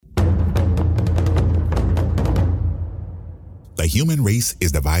human race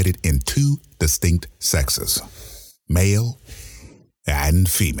is divided in two distinct sexes, male and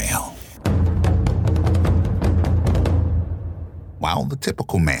female. While the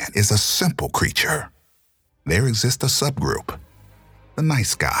typical man is a simple creature, there exists a subgroup, the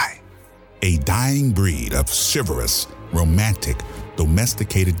nice guy, a dying breed of chivalrous, romantic,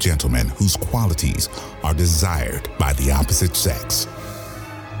 domesticated gentlemen whose qualities are desired by the opposite sex.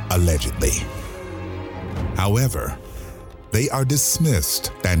 Allegedly. However, they are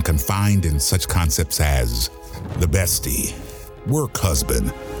dismissed and confined in such concepts as the bestie, work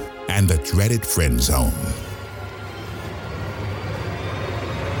husband, and the dreaded friend zone.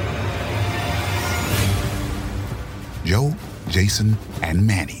 Joe, Jason, and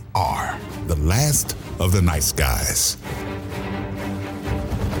Manny are the last of the nice guys.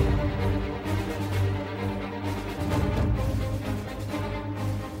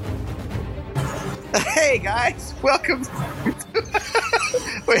 Hey guys, welcome.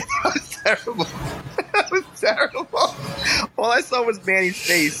 Wait, that was terrible. That was terrible. All I saw was Manny's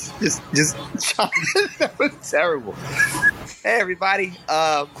face. Just that was terrible. Hey everybody,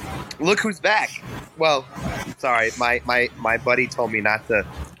 look who's back. Well, sorry, my buddy told me not to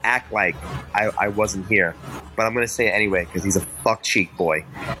act like I wasn't here, but I'm gonna say it anyway because he's a fuck cheek boy.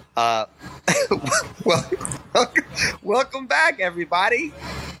 Welcome back, everybody.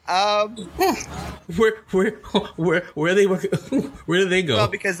 Where did they go? Well,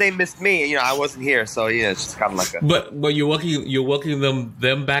 because they missed me. You know, I wasn't here, so it's just kind of like a. But you're welcoming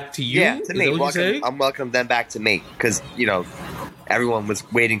them back to you. Yeah, to me. I'm welcoming them back to me because everyone was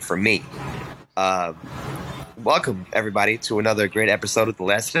waiting for me. Welcome, everybody, to another great episode of The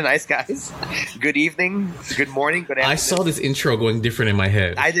Last of the Nice Guys. Good evening, good morning, good afternoon. I saw this intro going different in my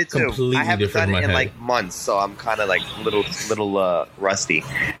head. I did too. Completely I haven't different done it in my in head. months, so I'm kind of like little rusty.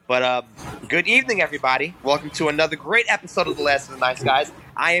 But good evening, everybody. Welcome to another great episode of The Last of the Nice Guys.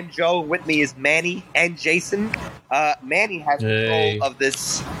 I am Joe. With me is Manny and Jason. Manny has control of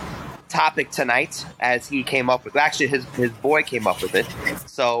this topic tonight, as he came up with. Actually, his boy came up with it.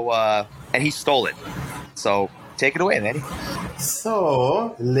 So and he stole it. So take it away, Manny.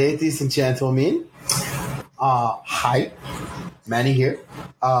 So, ladies and gentlemen, hi, Manny here.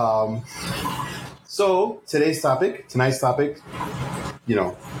 So tonight's topic,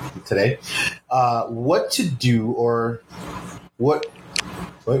 today, what to do or what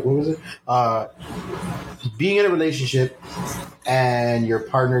was it? Being in a relationship and your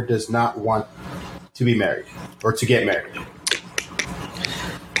partner does not want to be married or to get married.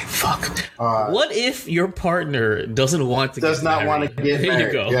 Fuck. What if your partner doesn't want to does not want to get married? There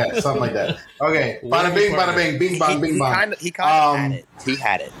you go. Yeah, something like that. Okay. Bada bing, bada bing, bing bong, bing bong. He kind of had it. He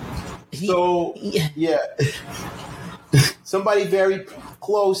had it. So, yeah. Somebody very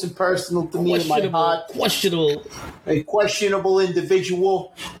close and personal to me in my heart. A questionable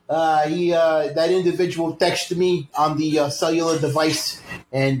individual. That individual texted me on the cellular device,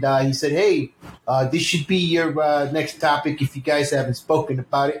 and he said, "Hey, this should be your next topic if you guys haven't spoken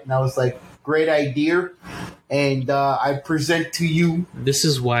about it." And I was like, "Great idea." And I present to you. This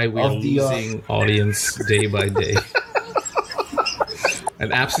is why we're losing audience day by day.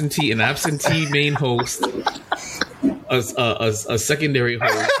 An absentee main host. A secondary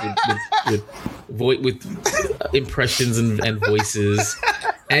host with impressions and voices,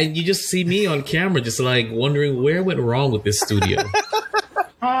 and you just see me on camera, just like wondering where went wrong with this studio.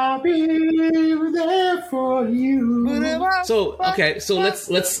 I'll be there for you. So let's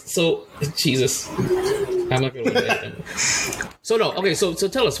Jesus, I'm not gonna let that. So no, okay. So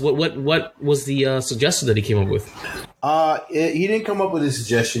tell us what was the suggestion that he came up with? He didn't come up with a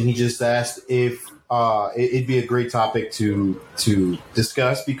suggestion. He just asked if it'd be a great topic to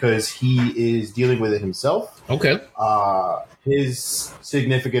discuss because he is dealing with it himself. Okay. His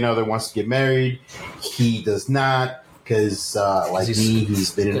significant other wants to get married. He does not because,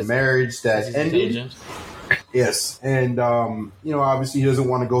 he's been in a marriage that ended. Yes, and obviously he doesn't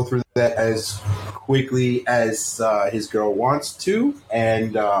want to go through that as quickly as his girl wants to,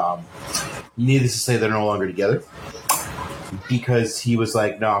 and needless to say, they're no longer together. Because he was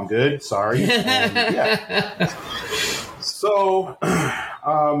like, "No, I'm good. Sorry." And, yeah. So,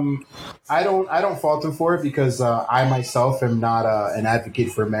 I don't fault him for it because I myself am not an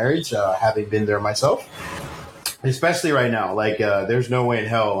advocate for marriage, having been there myself. Especially right now, there's no way in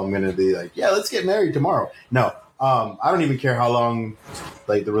hell I'm gonna be like, "Yeah, let's get married tomorrow." No, I don't even care how long,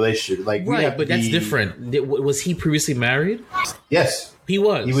 the relationship. Right, but that's different. Was he previously married? Yes. He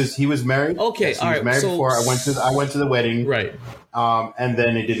was. He was married. Okay, yes, all right. He was married before I went to the wedding. Right. and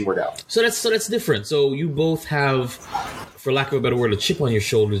then it didn't work out. So that's different. So you both have, for lack of a better word, a chip on your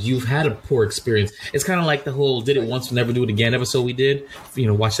shoulders. You've had a poor experience. It's kind of like the whole "did it once, never do it again" episode we did.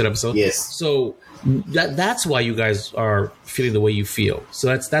 Watch that episode. Yes. So that's why you guys are feeling the way you feel. So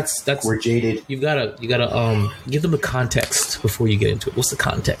that's we're jaded. You gotta give them the context before you get into it. What's the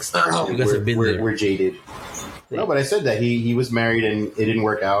context? You guys have been there. We're jaded. No, but I said that he was married and it didn't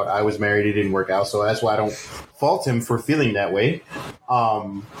work out. I was married, it didn't work out. So that's why I don't fault him for feeling that way.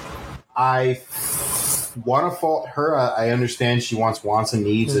 I want to fault her. I understand she wants and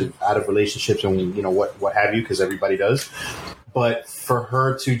needs out of relationships and what have you, because everybody does. But for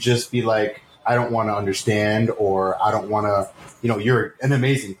her to just be like, I don't want to understand, or I don't want to, you're an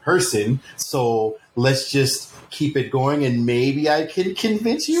amazing person, so let's just keep it going, and maybe I can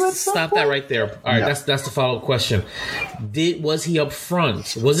convince you at some Stop point. that right there. All right, No. that's the follow-up question. Was he up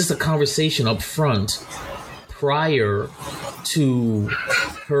front? Was this a conversation up front prior to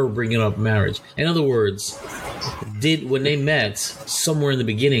her bringing up marriage? In other words, when they met somewhere in the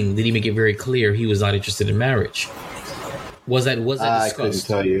beginning, did he make it very clear he was not interested in marriage? Was that I discussed? couldn't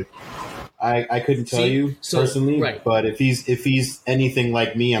tell you. I couldn't tell you personally, right. But if he's anything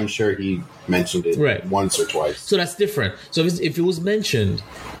like me, I'm sure he mentioned it once or twice. So that's different. So if it was mentioned,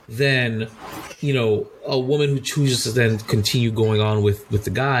 then a woman who chooses to then continue going on with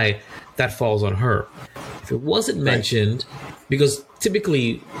the guy, that falls on her. If it wasn't mentioned, because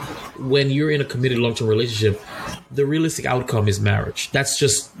typically when you're in a committed long-term relationship, the realistic outcome is marriage. That's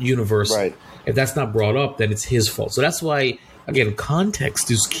just universal. Right. If that's not brought up, then it's his fault. So that's why, again, context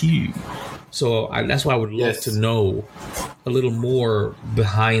is key. So that's why I would love to know a little more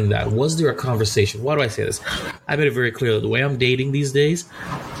behind that. Was there a conversation? Why do I say this? I made it very clear that the way I'm dating these days,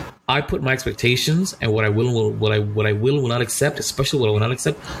 I put my expectations and what I will and will not accept, especially what I will not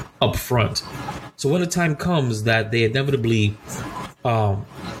accept, up front. So when the time comes that they inevitably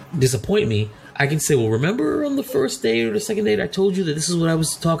disappoint me, I can say, well, remember on the first date or the second date, I told you that this is what I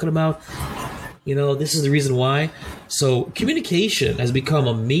was talking about. This is the reason why. So communication has become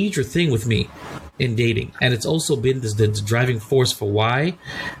a major thing with me in dating. And it's also been the driving force for why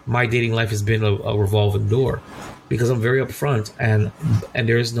my dating life has been a revolving door. Because I'm very upfront and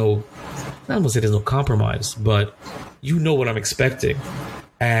there is no, I don't want to say there's no compromise, but you know what I'm expecting.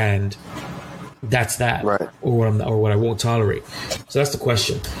 And that's that. Right. Or what I won't tolerate. So that's the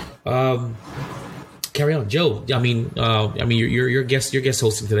question. Carry on, Joe. You're guest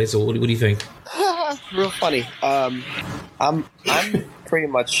hosting today. So what do you think? Real funny. I'm pretty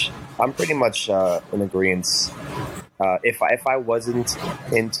much in agreement. If I wasn't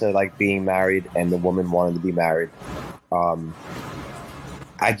into being married and the woman wanted to be married,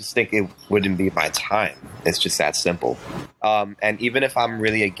 I just think it wouldn't be my time. It's just that simple. And even if I'm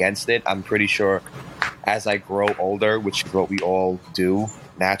really against it, I'm pretty sure as I grow older, which is what we all do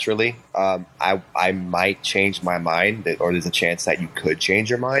naturally, I might change my mind, or there's a chance that you could change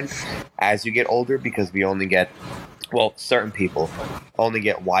your mind as you get older, because we only get, certain people only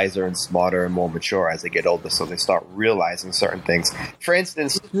get wiser and smarter and more mature as they get older, so they start realizing certain things. For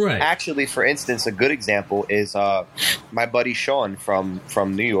instance, a good example is my buddy Sean from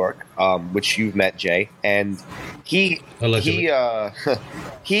New York, which you've met, Jay, and he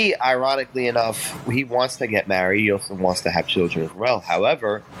ironically enough, he wants to get married. He also wants to have children as well.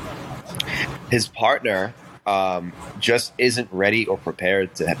 However, his partner just isn't ready or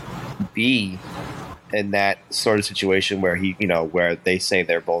prepared to be in that sort of situation where where they say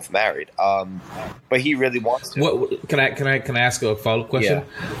they're both married. But he really wants to. What can I ask a follow-up question? Yeah.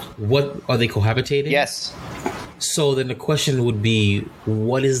 What are they cohabitating? Yes. So then the question would be,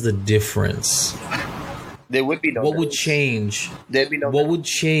 what is the difference? There would be no. What would change? There'd be no. What would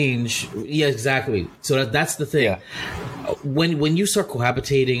change? Yeah, exactly. So that's the thing. Yeah. When you start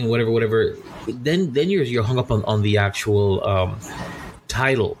cohabitating, whatever, then you're hung up on the actual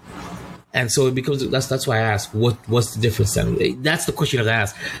title. And so it becomes, that's why I ask, what's the difference then? That's the question you have to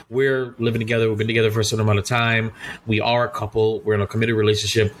ask. We're living together. We've been together for a certain amount of time. We are a couple. We're in a committed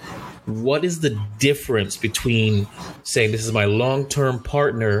relationship. What is the difference between saying this is my long-term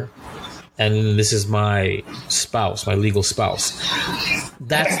partner and this is my spouse, my legal spouse?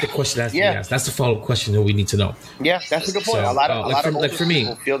 That's the question that has to be asked. That's the follow-up question that we need to know. Yeah, that's a good point. So, a lot of older for me,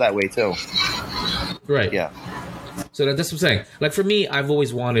 people feel that way too. Right. Yeah. So that's what I'm saying. Like for me, I've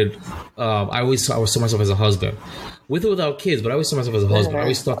always wanted, I always saw myself as a husband. With or without kids, but I always saw myself as a husband. I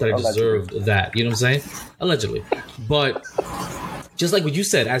always thought that I deserved that. You know what I'm saying? Allegedly. But just like what you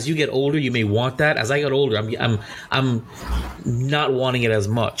said, as you get older, you may want that. As I get older, I'm not wanting it as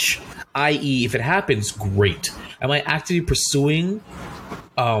much. I.e., if it happens, great. Am I actively pursuing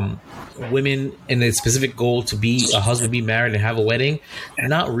women in a specific goal to be a husband, be married, and have a wedding?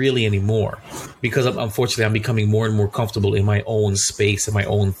 Not really anymore, because unfortunately I'm becoming more and more comfortable in my own space, in my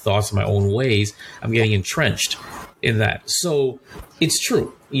own thoughts, in my own ways. I'm getting entrenched in that. So it's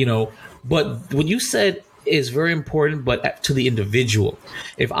true, but what you said is very important, but to the individual.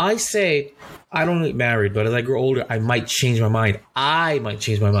 If I say I don't get married, but as I grow older, I might change my mind.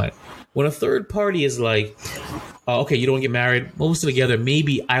 When a third party is like, okay, you don't get married, we'll still together,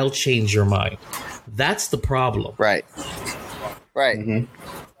 maybe I'll change your mind. That's the problem. Right. Mm-hmm.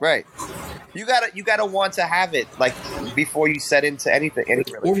 Right. You gotta want to have it like before you set into anything.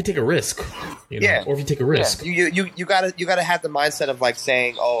 Or if you take a risk. Yeah. Or if you take a risk. Yeah. You gotta have the mindset of like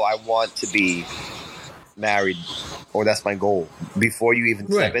saying, oh, I want to be married, or that's my goal, before you even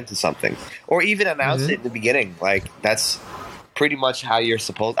step into something, or even announce it in the beginning. Like that's pretty much how you're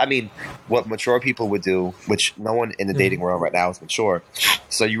supposed. I mean, what mature people would do, which no one in the dating world right now is mature.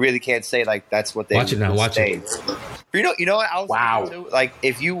 So you really can't say like that's what they watch it now. Watch it. You know what? I was thinking too, like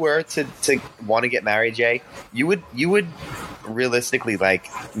if you were to want to get married, Jay, you would realistically like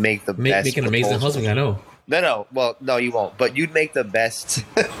make the best. Make an amazing husband. I know. No. Well, no, you won't. But you'd make the best.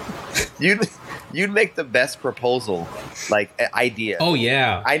 You'd make the best proposal, like idea. Oh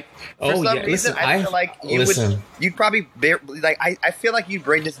yeah. For some reason, Listen, I feel like you'd probably like. I feel like you'd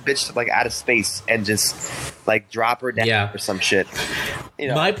bring this bitch to like out of space and just like drop her down or some shit.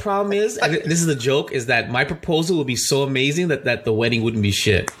 My problem is, and this is the joke, is that my proposal would be so amazing that the wedding wouldn't be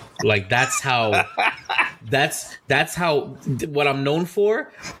shit. Like that's how. That's how what I'm known for.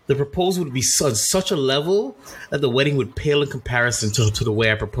 The proposal would be on such a level that the wedding would pale in comparison to the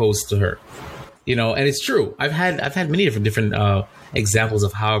way I proposed to her. And it's true. I've had many different examples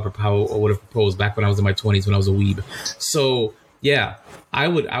of how I would have proposed back when I was in my 20s, when I was a weeb. So yeah, I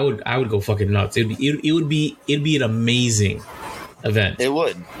would go fucking nuts. It'd be an amazing event. It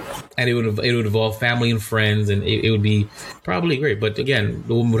would, and it would involve family and friends, and it would be probably great. But again,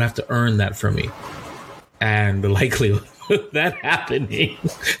 the woman would have to earn that from me, and the likelihood of that happening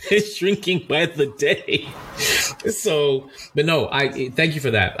is shrinking by the day. So, but no, I thank you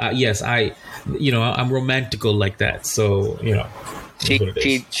for that. Yes, I'm romantical like that. So,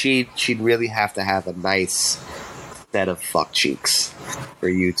 she'd really have to have a nice set of fuck cheeks for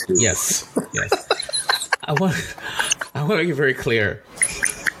you to. Yes. I want to make it very clear.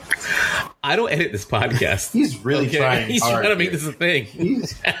 I don't edit this podcast. He's really trying. He's trying to make this a thing.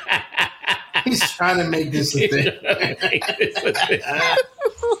 He's trying to make this a thing.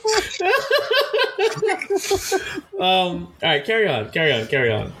 All right, carry on.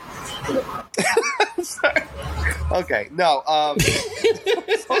 Sorry. Okay, no.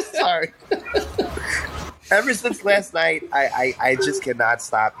 So sorry. Ever since last night, I just cannot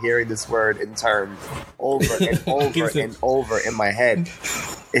stop hearing this word in turn over and over and over in my head.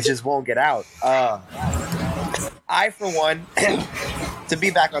 It just won't get out. I, for one, to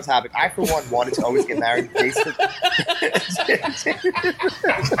be back on topic, I, for one, wanted to always get married.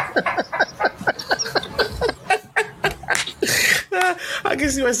 I can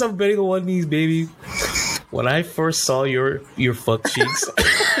see myself betting on one knees, baby. When I first saw your fuck cheeks,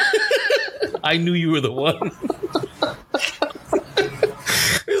 I knew you were the one.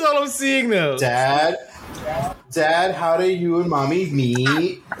 That's all I'm seeing now. Dad, how do you and mommy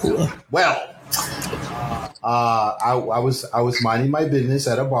meet? Well, I was minding my business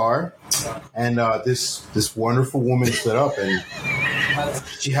at a bar, and this wonderful woman stood up, and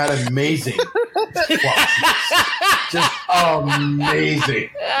she had amazing just amazing.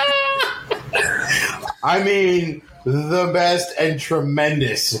 I mean, the best and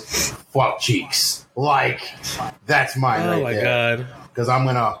tremendous fuck cheeks. Like, that's mine right there. Oh my god! Because I'm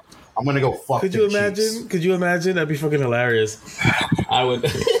gonna go fuck. Could you imagine? Cheeks. Could you imagine? That'd be fucking hilarious. I would.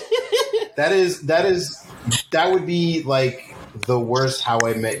 That would be like the worst How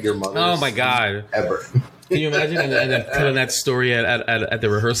I Met Your Mother. Oh my god! Ever. Can you imagine? And then telling that story at the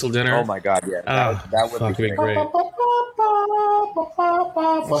rehearsal dinner. Oh my god! Yeah, that would be great.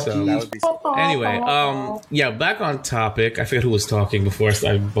 So, that would be anyway, yeah. Back on topic. I forget who was talking before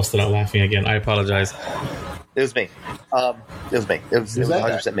I busted out laughing again. I apologize. It was me. It was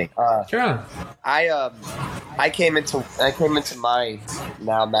 100% me. Sure on. I came into my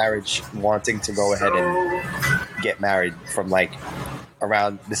now marriage wanting to go ahead and get married from like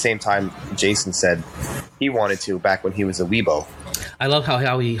around the same time Jason said he wanted to back when he was a weebo. I love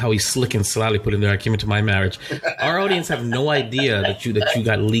how he slick and slyly put in there. I came into my marriage. Our audience have no idea that you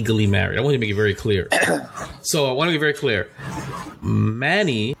got legally married. I want to make it very clear. So I want to be very clear.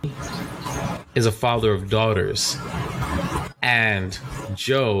 Manny is a father of daughters, and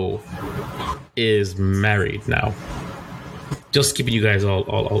Joe is married now. Just keeping you guys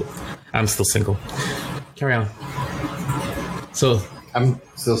all. I'm still single. Carry on. So I'm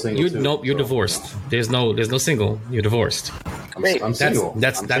still single. Nope, you're divorced. There's no single. You're divorced. I'm single.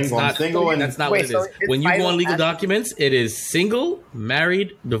 That's not what it is. When you go on legal documents, it is single,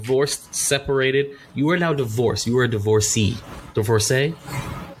 married, divorced, separated. You are now divorced. You are a divorcee. Divorcee?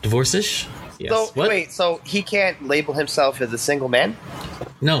 Divorce-ish? Yes. So What? wait, so he can't label himself as a single man?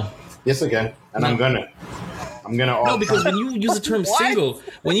 No. Yes, I can, and I'm gonna. No, because when you use the term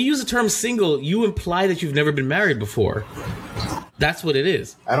single, you imply that you've never been married before. That's what it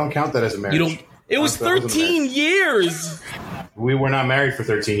is. I don't count that as a marriage. You don't. It was 13 years. We were not married for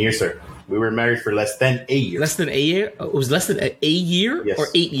 13 years, sir. We were married for less than a year. Less than a year? It was less than a year Yes. or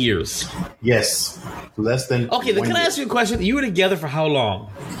 8 years? Yes, less than. Okay, then 1 can I year. ask you a question? You were together for how long?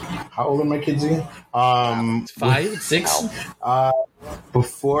 How old are my kids again? 5, 6?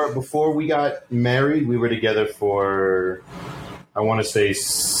 Before we got married, we were together for, I want to say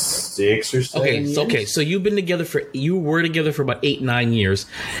 6 or 7 years. So you were together for about 8, 9 years,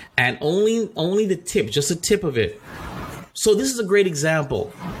 and only the tip, just a tip of it. So this is a great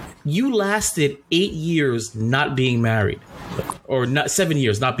example. You lasted 8 years not being married, or not 7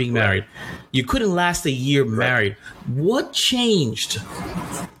 years not being married. You couldn't last a year married. What changed?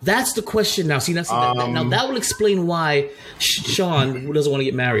 That's the question now. See, now that will explain why Sean doesn't want to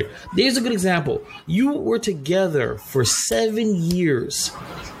get married. There's a good example. You were together for 7 years.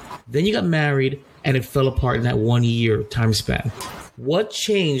 Then you got married, and it fell apart in that 1 year time span. What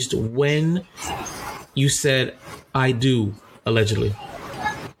changed when you said, I do, allegedly?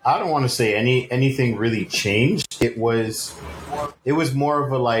 I don't want to say anything really changed. It was more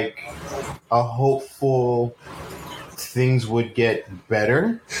of a hopeful things would get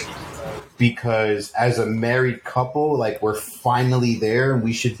better, because as a married couple, we're finally there and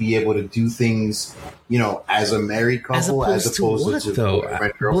we should be able to do things, as a married couple, as opposed to just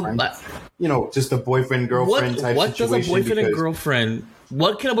boyfriend girlfriend. Just a boyfriend girlfriend type what situation. What does a boyfriend and girlfriend?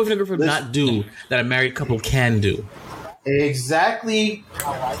 What can a boyfriend and girlfriend not do that a married couple can do? Exactly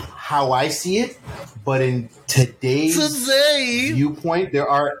how I see it, but in today's viewpoint, there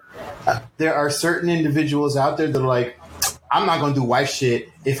are certain individuals out there that are like, I'm not gonna do wife shit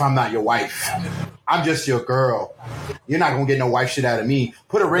if I'm not your wife. I'm just your girl. You're not gonna get no wife shit out of me.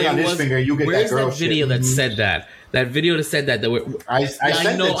 Put a ring on this finger, and you get that girl that video shit. that said that? That video that said that.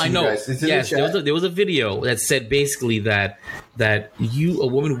 I know. I know. Guys. It's in yes, the chat. there was a video that said basically that a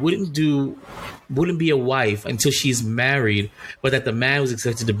woman wouldn't be a wife until she's married, but that the man was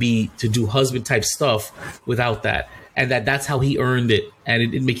expected to do husband type stuff without that, and that's how he earned it, and it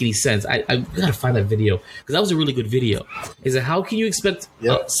didn't make any sense. I gotta find that video because that was a really good video. Is that how can you expect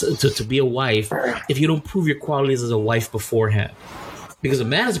to be a wife if you don't prove your qualities as a wife beforehand? Because a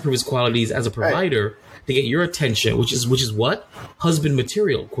man has to prove his qualities as a provider to get your attention, which is what? Husband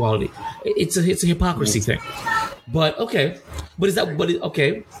material quality. It's a hypocrisy thing. But okay. But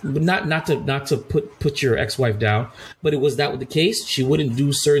not to put your ex-wife down, but was that the case? She wouldn't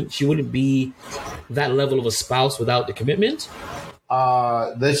be that level of a spouse without the commitment?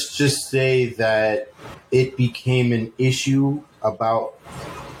 Let's just say that it became an issue about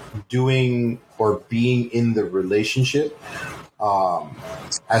doing or being in the relationship.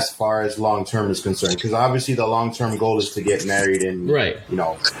 As far as long term is concerned, because obviously the long term goal is to get married and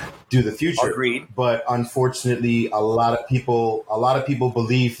do the future. Agreed. But unfortunately, a lot of people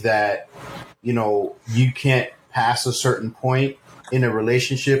believe that you can't pass a certain point in a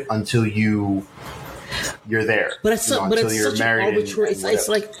relationship until you're there. But it's until you're such married. An arbitrary. It's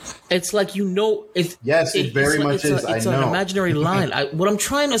like it's yes, it very much is. It's an imaginary line. What I'm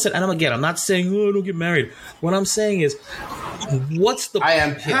trying to say, and I'm not saying don't get married. What I'm saying is, what's the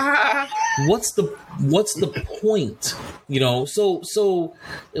point? So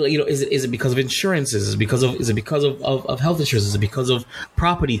is it because of insurances? Is it because of health insurance? Is it because of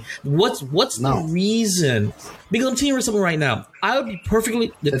property? What's the reason? Because I'm telling you something right now. I would be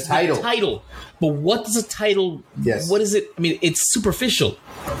perfectly the title. But what does a title? Yes. What is it? I mean, it's superficial.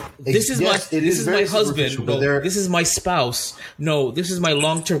 This is my husband. No, this is my spouse. No, this is my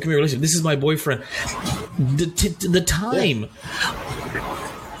long-term committed relationship. This is my boyfriend. The time. Yeah.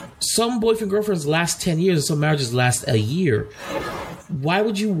 Some boyfriend girlfriends last 10 years, and some marriages last a year. Why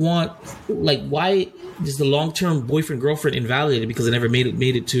would you want? Why is the long-term boyfriend girlfriend invalidated because it never made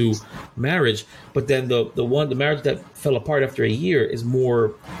it to marriage? But then the marriage that fell apart after a year is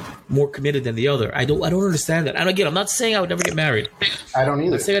more committed than the other. I don't understand that. And again, I'm not saying I would never get married. I don't either.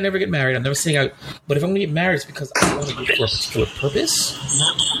 I'm not saying I never get married. I'm never saying but if I'm gonna get married, it's because I want to do it for a particular purpose.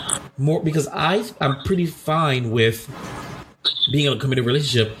 More because I'm pretty fine with being in a committed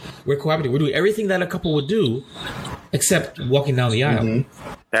relationship. We're cooperating. We're doing everything that a couple would do. except walking down the aisle.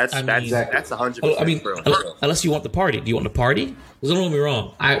 That's 100%. I mean, unless you want the party. Do you want the party? Because don't get me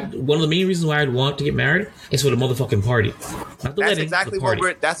wrong. One of the main reasons why I'd want to get married is for the motherfucking party. Not the wedding. Exactly the party.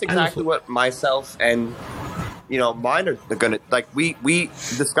 That's exactly what myself and mine are gonna like. We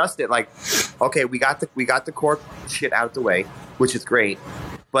discussed it. Like, okay, we got the core shit out of the way, which is great.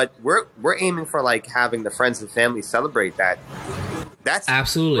 But we're aiming for like having the friends and family celebrate that. That's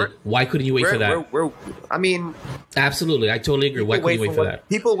absolutely. Why couldn't you wait for that? I mean, absolutely. I totally agree. Why couldn't you wait for that?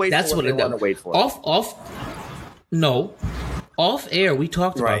 People wait. That's what they want to wait for. Off air. We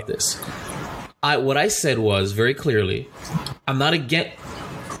talked about this. What I said was very clearly, I'm not against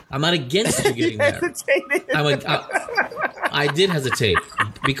you getting married. I did hesitate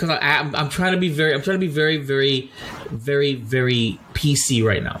because I'm trying to be very, very, very, very PC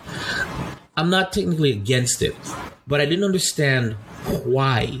right now. I'm not technically against it, but I didn't understand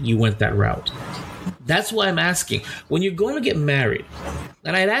why you went that route. That's why I'm asking. When you're going to get married,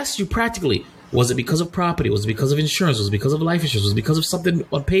 and I'd asked you practically, was it because of property? Was it because of insurance? Was it because of life insurance? Was it because of something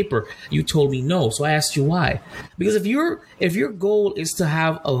on paper? You told me no. So I asked you why. Because if your goal is to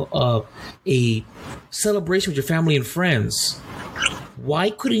have a celebration with your family and friends, why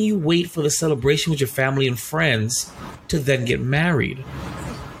couldn't you wait for the celebration with your family and friends to then get married?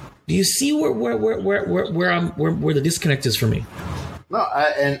 Do you see where the disconnect is for me? No,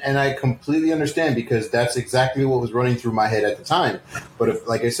 I completely understand, because that's exactly what was running through my head at the time. But if,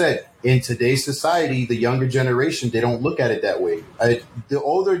 like I said, in today's society, the younger generation, they don't look at it that way. The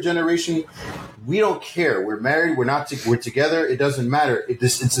older generation, we don't care. We're married. We're together. It doesn't matter.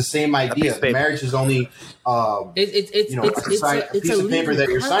 It's the same idea. The marriage is only it's a piece of paper that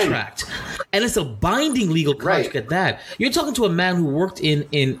you're signing. And it's a binding legal contract at that. You're talking to a man who worked in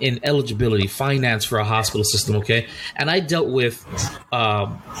eligibility, finance for a hospital system, okay? And I dealt with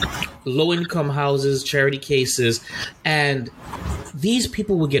low-income houses, charity cases, and these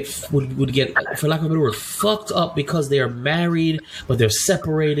people would get, for lack of a better word, fucked up because they are married, but they're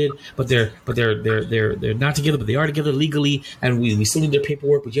separated, but they're not together, but they are together legally, and we still need their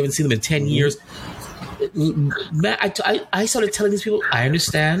paperwork, but you haven't seen them in 10 years. I started telling these people, I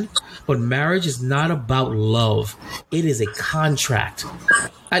understand, but marriage is not about love. It is a contract.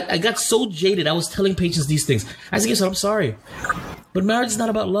 I got so jaded. I was telling patients these things. I said, yes, I'm sorry, but marriage is not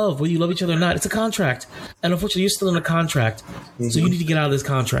about love, whether you love each other or not. It's a contract. And unfortunately, you're still in a contract. So you need to get out of this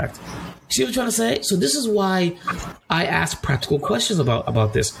contract. See what I'm trying to say? So this is why I ask practical questions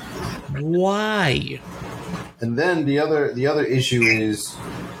about this. Why? And then the other issue is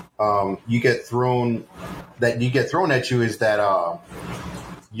you get thrown at you is that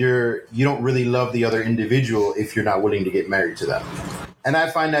you don't really love the other individual if you're not willing to get married to them. And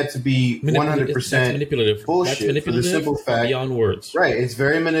I find that to be 100% manipulative. bullshit. That's manipulative for the simple fact, beyond words. Right? It's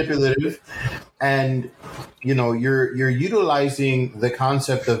very manipulative, and you're utilizing the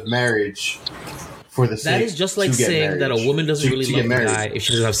concept of marriage for the sake. That is just like saying that a woman doesn't really love a guy if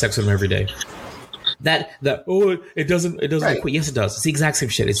she doesn't have sex with him every day. It doesn't equate. Yes, it does. It's the exact same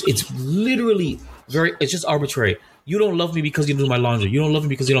shit. It's literally it's just arbitrary. You don't love me because you don't do my laundry. You don't love me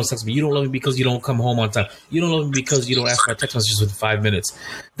because you don't sex me. You don't love me because you don't come home on time. You don't love me because you don't ask my text messages within 5 minutes.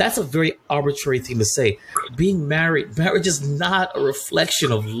 That's a very arbitrary thing to say. Being married, marriage is not a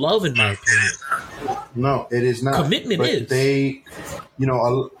reflection of love, in my opinion. No, it is not. Commitment is.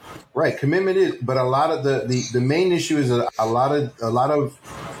 Right. Commitment is, but a lot of the main issue is a lot of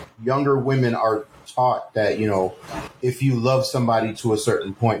younger women are taught that, if you love somebody to a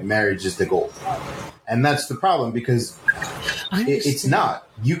certain point, marriage is the goal. And that's the problem, because it's not.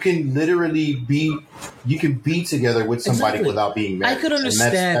 You can literally be together with somebody without being married. I could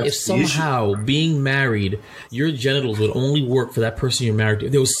understand if somehow being married, your genitals would only work for that person you're married to.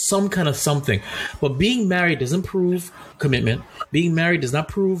 If there was some kind of something. But being married doesn't prove commitment. Being married does not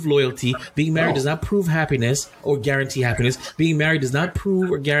prove loyalty. Being married does not prove happiness or guarantee happiness. Being married does not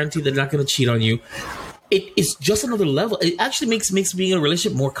prove or guarantee they're not going to cheat on you. It's just another level. It actually makes being in a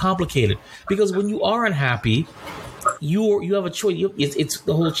relationship more complicated, because when you are unhappy, you have a choice. It's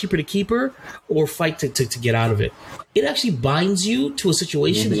the whole cheaper to keep her or fight to get out of it. It actually binds you to a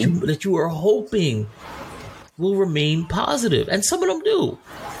situation that you are hoping will remain positive, and some of them do.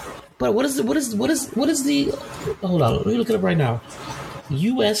 But what is the? Hold on, let me look it up right now.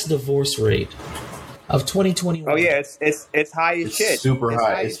 U.S. divorce rate of 2021. Oh yeah, it's high as shit. Super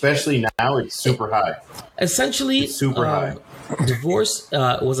high, especially now. It's super high. Essentially, it's super high. Divorce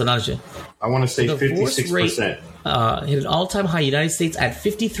was an option. I want to say 56%. Hit an all-time high. United States at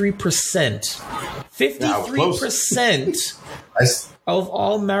 53%. 53%. of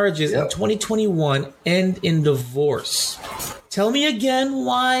all marriages in 2021 end in divorce. Tell me again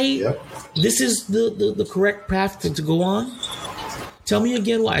why this is the correct path to go on. Tell me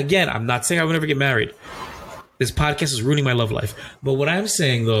again why. Again, I'm not saying I will never get married. This podcast is ruining my love life. But what I'm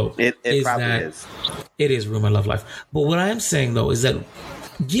saying, though, it probably is. It is ruining my love life. But what I'm saying, though, is that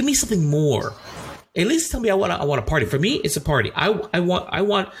give me something more. At least tell me I want a party. For me, it's a party. I want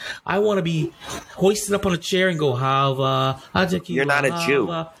to be hoisted up on a chair and go hava. You're not a Jew.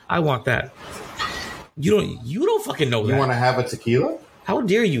 I want that. You don't fucking know that. You want to have a tequila? How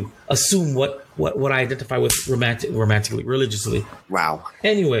dare you assume what I identify with romantically, religiously? Wow.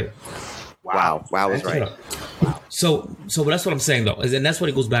 Anyway. Wow is right. So that's what I'm saying, though, and that's what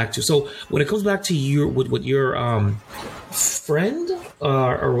it goes back to. So when it comes back to your friend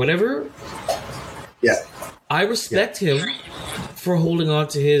or whatever, I respect him for holding on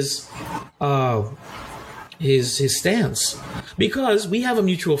to his stance, because we have a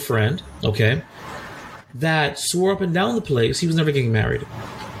mutual friend, okay, that swore up and down the place he was never getting married.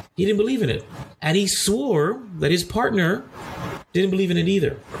 He didn't believe in it, and he swore that his partner didn't believe in it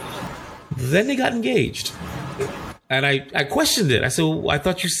either. Then they got engaged. And I questioned it. I said, well, I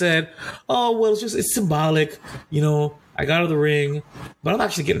thought you said, oh, well, it's symbolic. You know, I got out of the ring, but I'm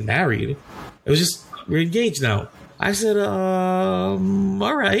actually getting married. It was just, we're engaged now. I said, all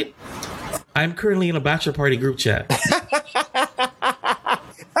right. I'm currently in a bachelor party group chat.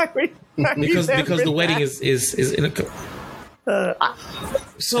 because the wedding is in a...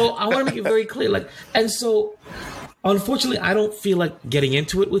 So I want to make it very clear. And so... Unfortunately, I don't feel like getting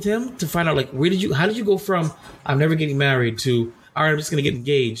into it with him to find out, how did you go from I'm never getting married to, all right, I'm just going to get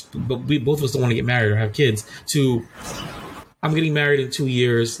engaged, but we both of us don't want to get married or have kids, to I'm getting married in 2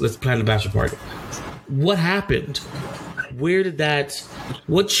 years, let's plan a bachelor party. What happened? Where did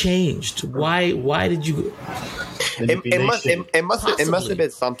what changed? Why did you... It must have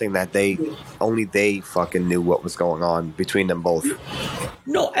been something that only they fucking knew what was going on between them both.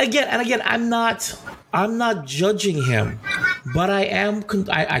 No, again, I'm not judging him, but I am.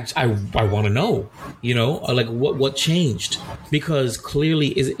 I want to know, what changed, because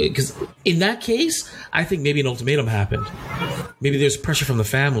clearly because in that case, I think maybe an ultimatum happened. Maybe there's pressure from the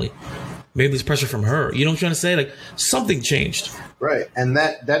family. Maybe there's pressure from her. You know what I'm trying to say? Something changed. Right. And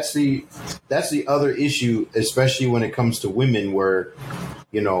that's the other issue, especially when it comes to women, where,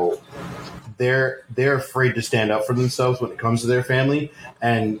 they're afraid to stand up for themselves when it comes to their family.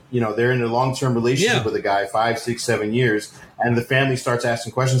 And, they're in a long-term relationship with a guy, 5, 6, 7 years. And the family starts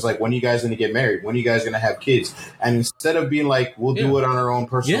asking questions like, when are you guys going to get married? When are you guys going to have kids? And instead of being like, we'll do it on our own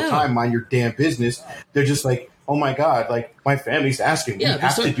personal time, mind your damn business, they're just like, oh my God, my family's asking. We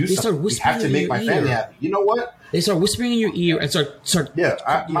have to do something. We have to make my family happy. You know what? They start whispering in your ear and start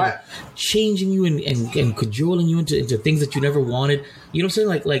changing you and cajoling you into things that you never wanted. You know what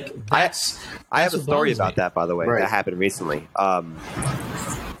I'm saying? I have a story about that, by the way, that happened recently.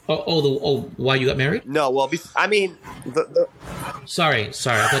 Why you got married? No, well, Sorry. I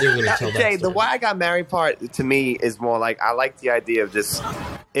thought you were going to tell that story. The why I got married part, to me, is more like, I like the idea of just,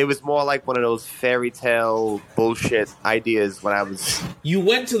 it was more like one of those fairy tale bullshit ideas when I was... You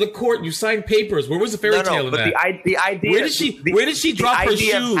went to the court, you signed papers. Where was the fairy tale in that? The idea... Where did she drop her shoe?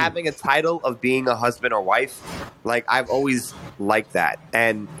 The idea of having a title of being a husband or wife, I've always liked that.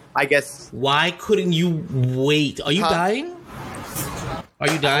 And I guess... Why couldn't you wait? Are you dying? Are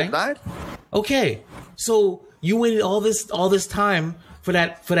you dying? Died? Okay, so you waited all this time for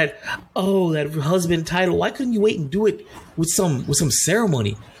that that husband title. Why couldn't you wait and do it with some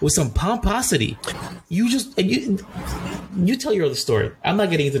ceremony, with some pomposity? You tell your other story. I'm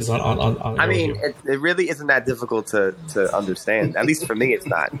not getting into this on I mean, it really isn't that difficult to understand. At least for me, it's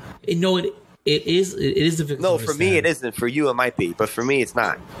not. No, it is difficult. No, for me it isn't. For you, it might be, but for me, it's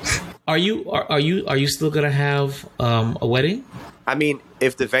not. Are you still gonna have a wedding? I mean,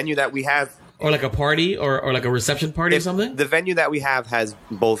 if the venue that we have, or like a party, or like a reception party or something. The venue that we have has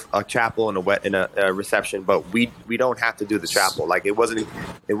both a chapel and a reception, but we don't have to do the chapel. It wasn't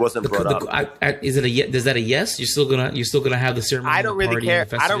brought up. Is that a yes? You're still gonna have the ceremony. I don't really care.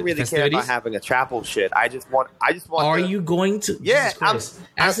 I don't really care about having a chapel shit. I just want. Are you going to? Yeah.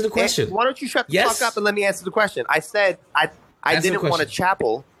 Answer the question. Why don't you shut the fuck up and let me answer the question? I said I didn't want a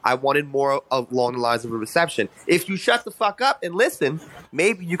chapel. I wanted more along the lines of a reception. If you shut the fuck up and listen,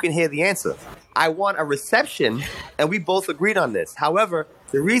 maybe you can hear the answer. I want a reception, and we both agreed on this. However,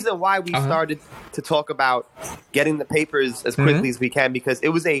 the reason why we started to talk about getting the papers as quickly as we can, because it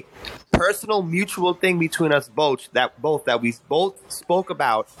was a personal, mutual thing between us both that we both spoke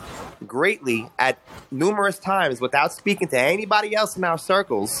about greatly at numerous times without speaking to anybody else in our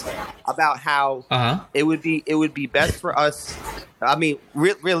circles about how it would be best for us. I mean,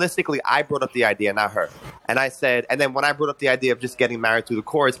 realistically, I brought up the idea, not her. And I said, and then when I brought up the idea of just getting married through the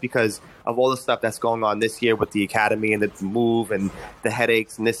courts because of all the stuff that's going on this year with the academy and the move and the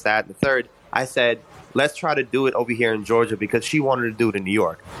headaches and this, that, and the third, I said, let's try to do it over here in Georgia because she wanted to do it in New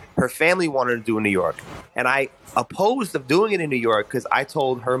York. Her family wanted to do it in New York. And I opposed of doing it in New York because I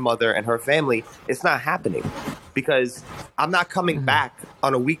told her mother and her family it's not happening because I'm not coming back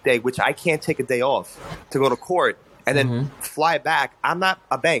on a weekday, which I can't take a day off to go to court and then fly back. I'm not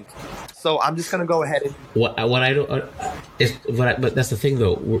a bank. So I'm just going to go ahead and... What I don't... but that's the thing,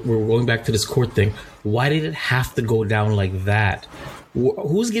 though. We're going back to this court thing. Why did it have to go down like that?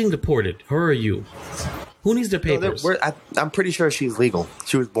 Who's getting deported? Her or you? Who needs their papers? I'm pretty sure she's legal.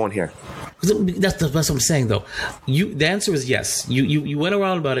 She was born here. That's what I'm saying, though. The answer is yes. You went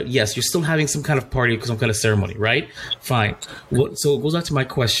around about it. Yes, you're still having some kind of party, some kind of ceremony, right? Fine. So it goes back to my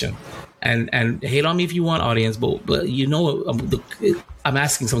question. And hate on me if you want, audience, but you know, I'm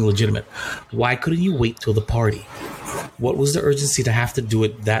asking something legitimate. Why couldn't you wait till the party? What was the urgency to have to do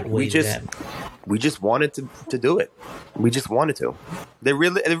it that way then? We just wanted to do it. We just wanted to.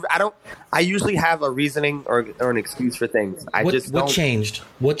 I usually have a reasoning or an excuse for things. What changed?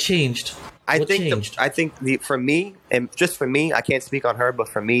 What changed? I think for me, and just for me, I can't speak on her, but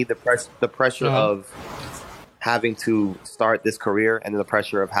for me, the pressure of having to start this career and the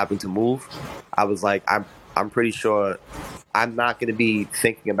pressure of having to move, I was like, I'm pretty sure I'm not going to be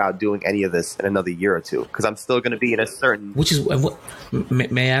thinking about doing any of this in another year or two because I'm still going to be in a certain. Which is what?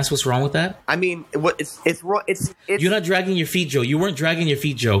 May I ask what's wrong with that? I mean, it's wrong. It's you're not dragging your feet, Joe. You weren't dragging your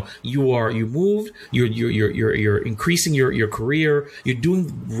feet, Joe. You moved. You're increasing your career. You're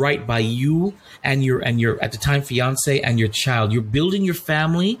doing right by you and your at the time fiance and your child. You're building your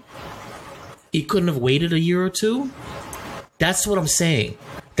family. You couldn't have waited a year or two? That's what I'm saying.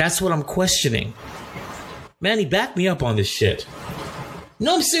 That's what I'm questioning. Manny, back me up on this shit.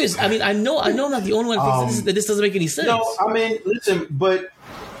 No, I'm serious. I mean, I know I'm not the only one who thinks that this doesn't make any sense. No, I mean, listen, but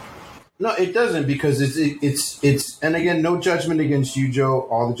no, it doesn't because it's and again, no judgment against you, Joe.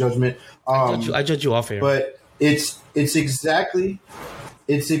 All the judgment. I judge you off here. But it's exactly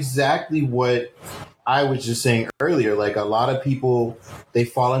what I was just saying earlier. Like a lot of people, they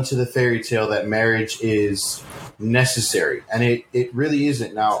fall into the fairy tale that marriage is necessary, and it really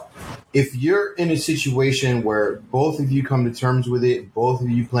isn't. Now, if you're in a situation where both of you come to terms with it, both of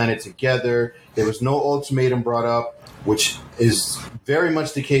you plan it together, there was no ultimatum brought up, which is very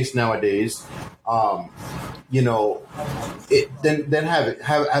much the case nowadays. You know, then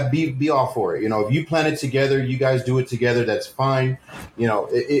be all for it. You know, if you plan it together, you guys do it together. That's fine. You know,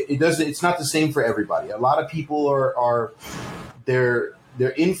 it doesn't. It's not the same for everybody. A lot of people are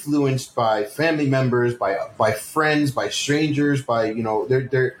they're influenced by family members, by friends, by strangers,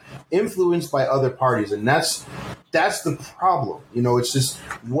 they're influenced by other parties, and that's the problem. You know, it's just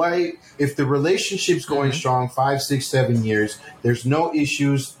why if the relationship's going strong 5, 6, 7 years, there's no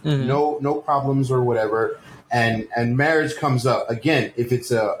issues, no problems or whatever. And marriage comes up again. If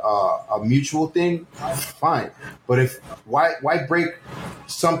it's a mutual thing, fine. But why break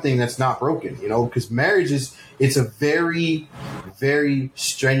something that's not broken? You know, because marriage it's a very, very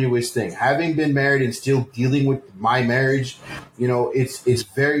strenuous thing. Having been married and still dealing with my marriage, you know, it's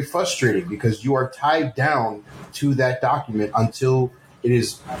very frustrating because you are tied down to that document until it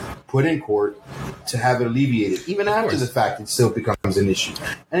is put in court to have it alleviated. Even after the fact, it still becomes an issue.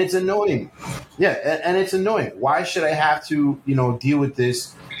 And it's annoying. Yeah, and it's annoying. Why should I have to, you know, deal with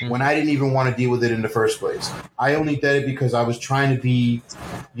this when I didn't even want to deal with it in the first place? I only did it because I was trying to be,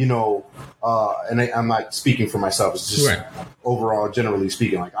 you know, and I'm not speaking for myself. It's just overall, generally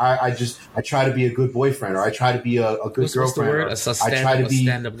speaking. Like I try to be a good boyfriend, or I try to be a good girlfriend. I try to be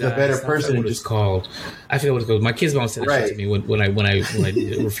the better person. What it's called? I forget what it's called. My kid's mom said that shit to me when I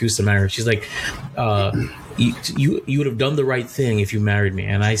refused to marry her. She's like, you would have done the right thing if you married me.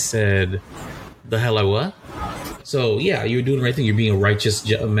 And I said, the hell I what? So yeah, you're doing the right thing. You're being a righteous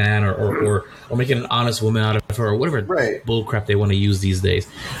man, or making an honest woman out of her, or whatever bull crap they want to use these days.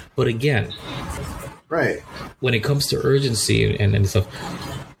 But again, when it comes to urgency and stuff,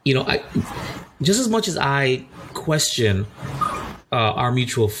 you know, I just as much as I question our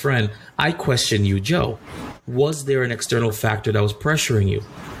mutual friend, I question you, Joe. Was there an external factor that was pressuring you?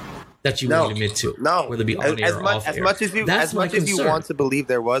 that you won't admit to. No, whether it be on air or off air. As much as you want to believe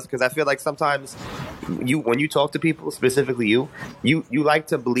there was, because I feel like sometimes when you talk to people, specifically you like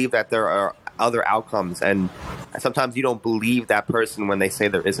to believe that there are other outcomes, and sometimes you don't believe that person when they say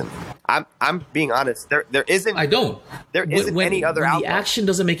there isn't. I'm being honest. There isn't. I don't. There isn't any other outcome. The action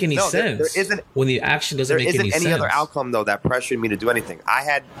doesn't make any sense. There isn't. When the action doesn't make any sense. There isn't any other outcome though that pressured me to do anything.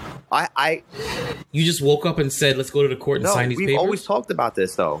 You just woke up and said, "Let's go to the court and sign these papers." We've always talked about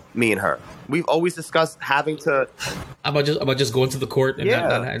this though, me and her. We've always discussed having to about just going to the court.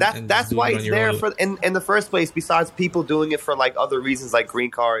 And that's why it's there for in the first place. Besides people doing it for like other reasons, like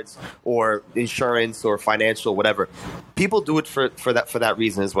green cards or insurance or financial, whatever. People do it for that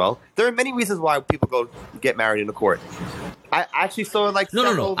reason as well. There are many reasons why people go get married in the court. I actually saw like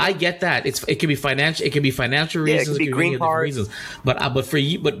no. I get that. It could be financial. It could be financial reasons. It could be green cards reasons. But for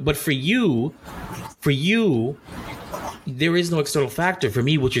you, there is no external factor. For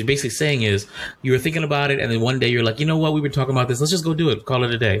me, what you're basically saying is you were thinking about it, and then one day you're like, you know what, we've been talking about this. Let's just go do it. Call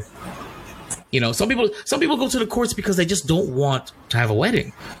it a day. You know, some people go to the courts because they just don't want to have a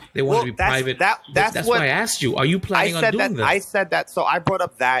wedding. They want to be private. That's why I asked you. Are you planning on doing this? I said that. So I brought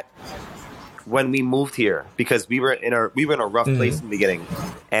up that when we moved here because we were in a rough place in the beginning,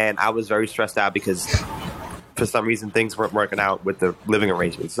 and I was very stressed out because for some reason things weren't working out with the living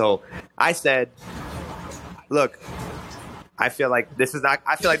arrangement. So I said, look, I feel like this is not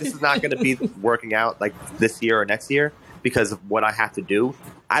going to be working out like this year or next year because of what I have to do.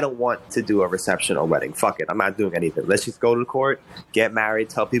 I don't want to do a reception or wedding. Fuck it. I'm not doing anything. Let's just go to the court, get married,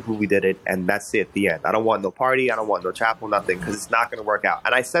 tell people we did it, and that's it, the end. I don't want no party. I don't want no chapel, nothing, because it's not going to work out.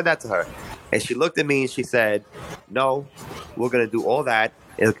 And I said that to her. And she looked at me and she said, no, we're going to do all that.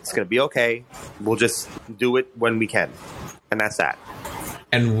 It's going to be okay. We'll just do it when we can. And that's that.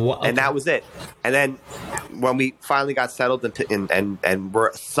 And that was it. And then when we finally got settled and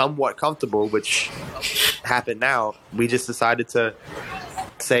were somewhat comfortable, which happened now, we just decided to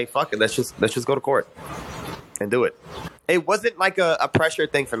say, fuck it, let's just go to court and do it. It wasn't like a pressure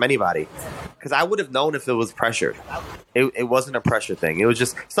thing from anybody, because I would have known if it was pressured. It wasn't a pressure thing. It was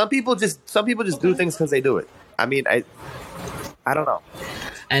just some people just do things because they do it. I mean, I don't know.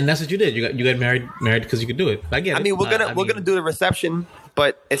 And that's what you did. You got married because you could do it. I get it. I mean, we're gonna do the reception,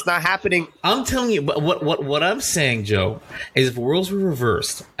 but it's not happening. I'm telling you, but what I'm saying, Joe, is if roles were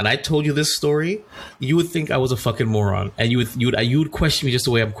reversed and I told you this story, you would think I was a fucking moron, and you would question me just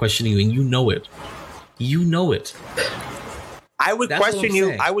the way I'm questioning you, and you know it. You know it. I would question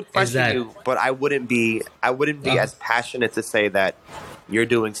you. I would question you, but I wouldn't be as passionate to say that you're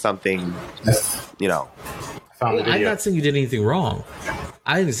doing something. You know. I'm not saying you did anything wrong.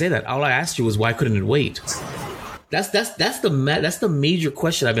 I didn't say that. All I asked you was why couldn't it wait? That's the major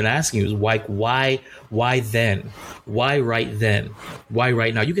question I've been asking you is why then? Why right then? Why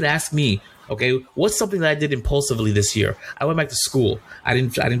right now? You could ask me, okay, what's something that I did impulsively this year? I went back to school. I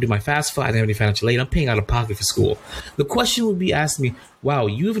didn't do my FAFSA. I didn't have any financial aid. I'm paying out of pocket for school. The question would be asked me, wow,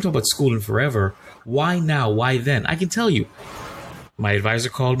 you haven't talked about school in forever. Why now? Why then? I can tell you. My advisor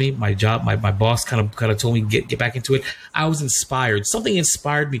called me. My boss kind of told me get back into it. I was inspired. Something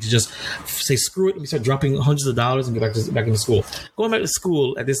inspired me to just say screw it. Let me start dropping hundreds of dollars and get back into school. Going back to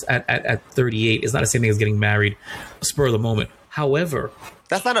school at 38 is not the same thing as getting married, spur of the moment. However,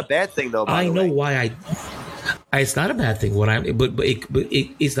 that's not a bad thing though. I know why it's not a bad thing.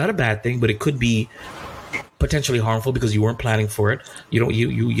 It's not a bad thing, but it could be potentially harmful because you weren't planning for it. You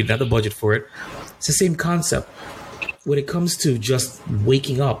didn't have the budget for it. It's the same concept. When it comes to just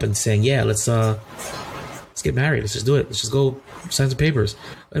waking up and saying, yeah, let's get married. Let's just do it. Let's just go sign some papers,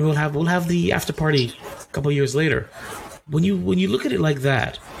 and we'll have the after party a couple of years later. When you look at it like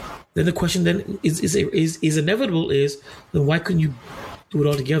that, then the question then is inevitable is then why couldn't you do it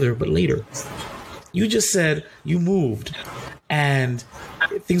all together but later? You just said you moved and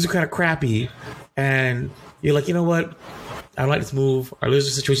things are kind of crappy, and you're like, you know what? I don't like this move. Our living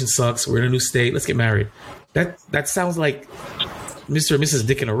situation sucks. We're in a new state. Let's get married. That sounds like Mr. and Mrs.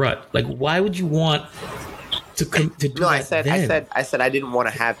 Dick in a rut. Like, why would you want to do that? No, I said I didn't want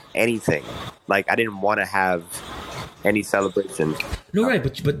to have anything. Like, I didn't want to have any celebration. No, right,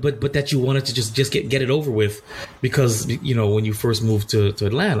 but that you wanted to just get it over with because when you first moved to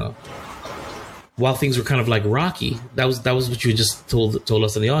Atlanta, while things were kind of like rocky, that was what you just told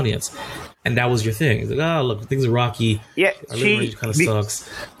us in the audience. And that was your thing. It's like, oh, look, things are rocky. Yeah, she kind of sucks.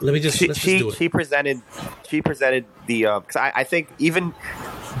 Let's just do it. She presented the because I think even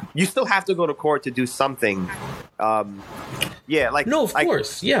you still have to go to court to do something. No, of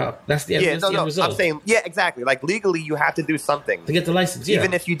course, yeah, that's the end result. I'm saying, yeah, exactly. Like legally, you have to do something to get the license. Yeah.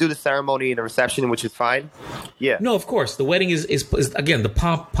 Even if you do the ceremony and the reception, which is fine. Yeah. No, of course, the wedding is again the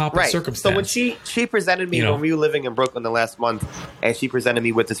pomp and circumstance. So when she presented me when we were living in Brooklyn the last month, and she presented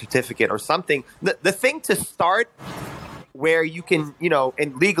me with the certificate or something, the thing to start where you can,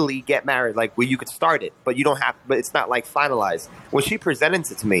 and legally get married, like where you could start it, but you don't have, but it's not like finalized. When she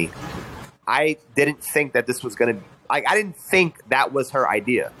presented it to me, I didn't think that this was going to, I didn't think that was her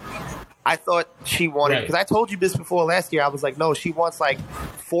idea. I thought she wanted, because I told you this before last year, I was like, no, she wants like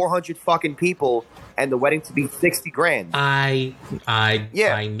 400 fucking people and the wedding to be 60 grand. I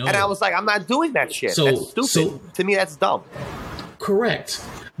know. And I was like, I'm not doing that shit. That's stupid. To me, that's dumb. Correct.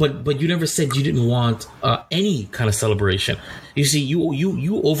 But you never said you didn't want any kind of celebration. You see,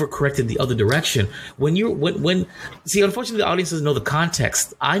 you overcorrected the other direction. When unfortunately the audience doesn't know the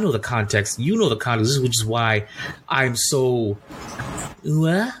context. I know the context. You know the context, which is why I'm so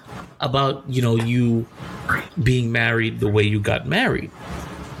about you being married the way you got married.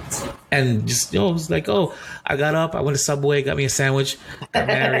 And just it was like, oh, I got up, I went to Subway, got me a sandwich, got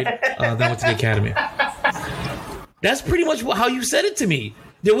married, then went to the academy. That's pretty much how you said it to me.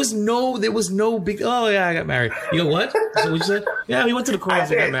 There was no big. Oh yeah, I got married. You know what? So what you said? Yeah, we went to the courthouse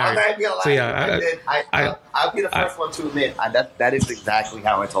and got married. I'll be the first one to admit that is exactly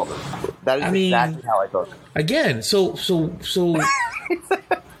how I told her. That is exactly how I told her. Again, so.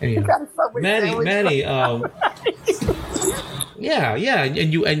 Anyway, Manny. Yeah,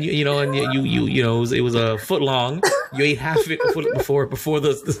 and you it was a foot long. You ate half of it before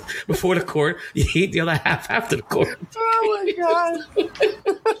the court. You ate the other half after the court. Oh my god!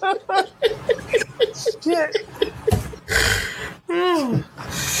 Shit.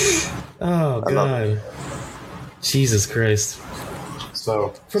 Oh god! Jesus Christ!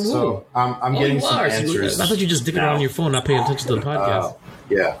 So from who? I'm getting some answers. I thought you just dicking around on your phone, not paying attention to the podcast.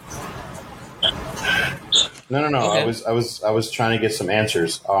 Yeah. No. Okay. I was trying to get some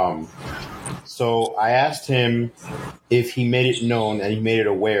answers. So I asked him if he made it known and he made it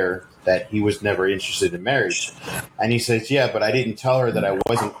aware that he was never interested in marriage. And he says, yeah, but I didn't tell her that I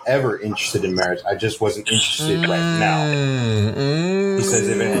wasn't ever interested in marriage. I just wasn't interested right now. He says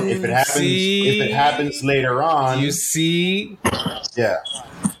if it happens later on. You see? Yeah.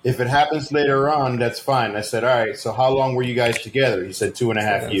 If it happens later on, that's fine. I said, all right, so how long were you guys together? He said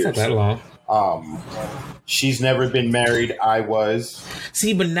 2.5 years. Not that long. She's never been married. I was.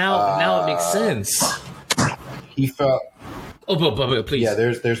 See, but now it makes sense. He felt. Oh, but please. Yeah,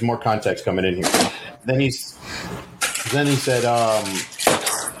 there's more context coming in here. Then he said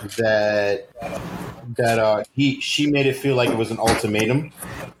that she made it feel like it was an ultimatum,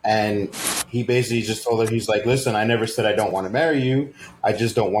 and he basically just told her, he's like, listen, I never said I don't want to marry you. I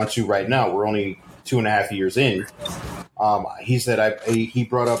just don't want to right now. We're only 2.5 years in. He said he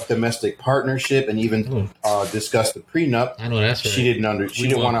brought up domestic partnership and even discussed the prenup. I know that's right. She didn't want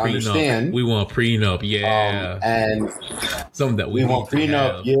to understand. We want prenup, yeah. And something that we want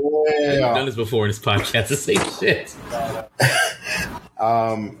prenup, have. yeah. We've done this before in this podcast. The same shit.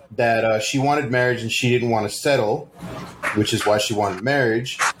 That she wanted marriage and she didn't want to settle, which is why she wanted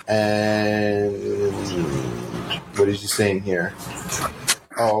marriage. And what is he saying here?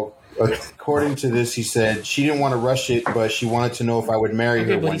 Oh. According to this, he said she didn't want to rush it, but she wanted to know if I would marry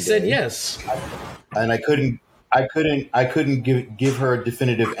her. But he said yes, and I couldn't give her a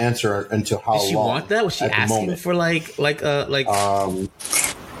definitive answer until how long. Did she want that? Was she asking for like?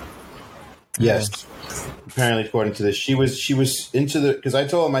 Yes. Apparently, according to this, she was into the, because I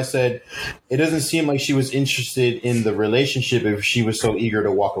told him, I said, it doesn't seem like she was interested in the relationship if she was so eager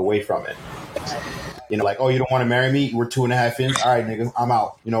to walk away from it. Like, oh, you don't want to marry me? We're 2.5 in. All right, nigga, I'm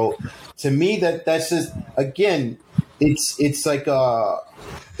out. To me, that's just, again, it's like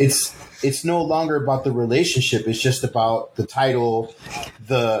it's no longer about the relationship. It's just about the title,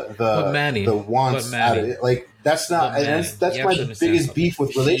 the wants out of it. Like, that's not. And that's my biggest beef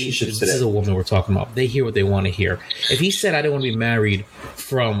with relationships today. This is a woman we're talking about. They hear what they want to hear. If he said, I don't want to be married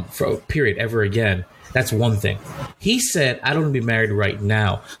for period ever again, that's one thing. He said, I don't want to be married right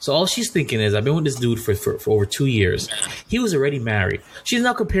now. So all she's thinking is, I've been with this dude for over 2 years. He was already married. She's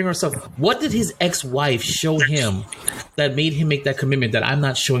now comparing herself. What did his ex-wife show him that made him make that commitment that I'm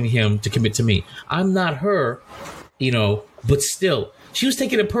not showing him to commit to me? I'm not her, but still. She was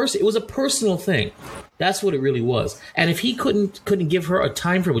taking it personal. It was a personal thing. That's what it really was. And if he couldn't give her a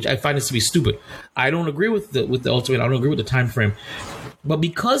time frame, which I find this to be stupid. I don't agree with the ultimate. I don't agree with the time frame. But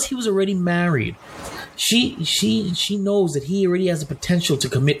because he was already married, she knows that he already has the potential to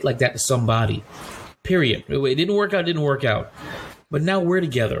commit like that to somebody. Period. It didn't work out. but now we're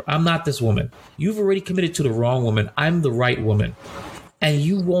together. I'm not this woman. You've already committed to the wrong woman. I'm the right woman. And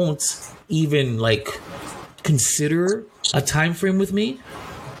you won't even like consider a time frame with me.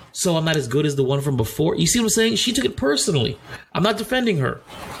 So I'm not as good as the one from before. You see what I'm saying? She took it personally. I'm not defending her.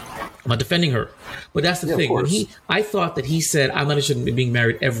 But that's the thing. When I thought that he said, I'm not interested in being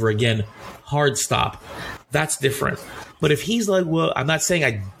married ever again. Hard stop. That's different. But if he's like, well, I'm not saying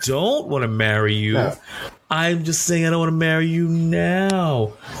I don't want to marry you. No. I'm just saying I don't want to marry you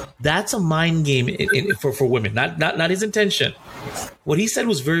now. That's a mind game for women, not his intention. What he said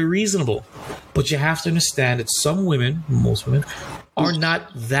was very reasonable. But you have to understand that some women, most women, are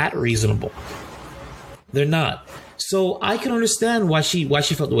not that reasonable. They're not. So I can understand why she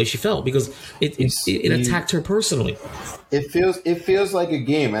felt the way she felt, because it attacked her personally. It feels like a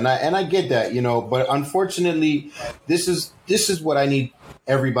game, and I get that, but unfortunately, this is what I need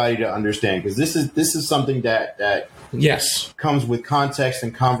everybody to understand, because this is something that yes comes with context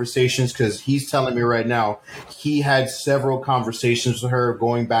and conversations, because he's telling me right now he had several conversations with her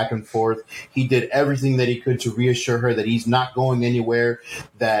going back and forth. He did everything that he could to reassure her that he's not going anywhere,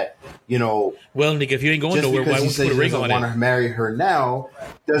 that well, Nick, if you ain't going nowhere, why won't you put a ring on it? Want to marry her now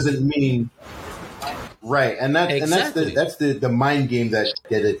doesn't mean right, and that's the mind game that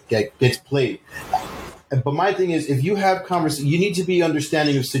gets played. But my thing is, if you have conversation, you need to be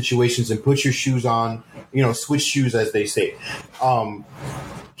understanding of situations and put your shoes on, switch shoes, as they say.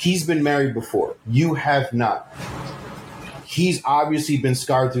 He's been married before. You have not. He's obviously been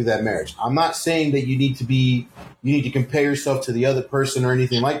scarred through that marriage. I'm not saying that you need to compare yourself to the other person or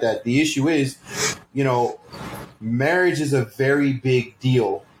anything like that. The issue is, marriage is a very big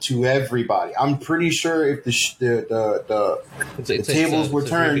deal to everybody. I'm pretty sure if the tables were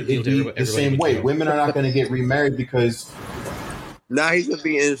turned, it'd be the same way. Women are not going to get remarried because now he's going to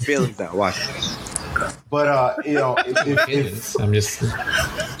be in his feelings now. Watch. But if I'm just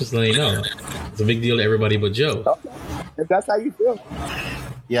letting you know, it's a big deal to everybody but Joe. Okay. If that's how you feel.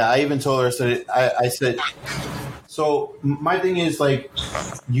 Yeah, I even told her. I said. So my thing is, like,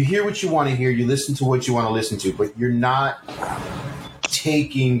 you hear what you want to hear, you listen to what you want to listen to, but you're not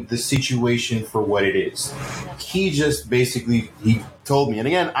taking the situation for what it is. He just basically told me, and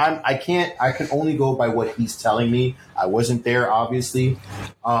again, I can only go by what he's telling me. I wasn't there, obviously.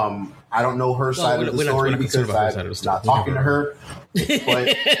 I don't know her side of the story because I'm not talking to her.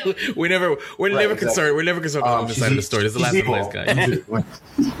 But we're never concerned. We're never concerned about the side of the story. This is the last place, guy.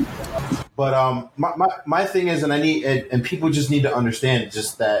 But my thing is, and I need, and people just need to understand,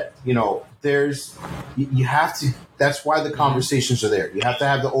 just that you have to. That's why the conversations are there. You have to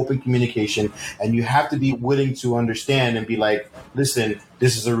have the open communication, and you have to be willing to understand and be like, listen,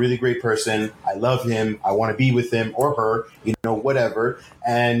 this is a really great person. I love him. I want to be with him or her, whatever.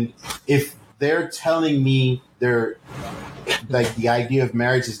 And if they're telling me they're like the idea of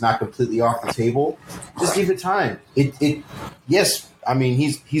marriage is not completely off the table, just give it time. Yes. I mean,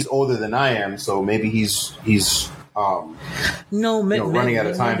 he's older than I am, so maybe he's running out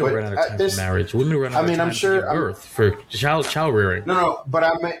of time. But run out of time for marriage. Women run out of time I'm sure, for birth, for child rearing. No, but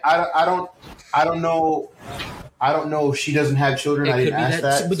I don't know. I don't know if she doesn't have children. I didn't ask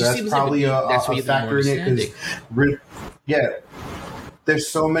that. So that's probably a factor in it. Because, there's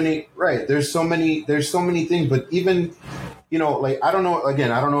so many. Right. There's so many things. But even, I don't know.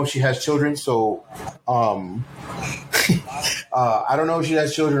 Again, I don't know if she has children. So, I don't know if she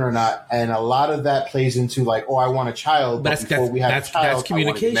has children or not, and a lot of that plays into like, I want a child. But before we have a child, that's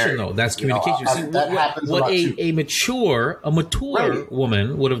communication, though. That's communication. That happens. What a mature right.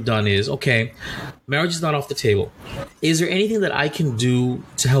 woman would have done is, okay, marriage is not off the table. Is there anything that I can do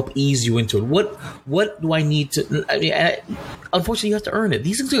to help ease you into it? What do I need to? I mean, unfortunately, you have to earn it.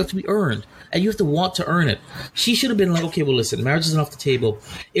 These things have to be earned, and you have to want to earn it. She should have been like, okay, well, listen, marriage isn't off the table.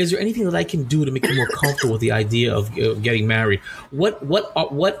 Is there anything that I can do to make you more comfortable with the idea of getting married? What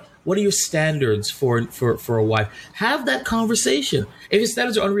are your standards for a wife? Have that conversation. If your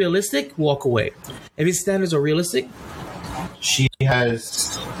standards are unrealistic, walk away. If your standards are realistic, she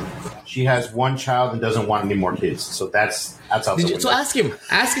has one child and doesn't want any more kids. So that's how. So ask him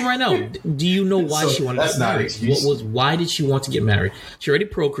right now. Do you know why she wanted to get married? Why did she want to get married? She already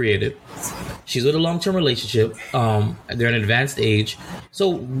procreated. She's with a long-term relationship. They're an advanced age.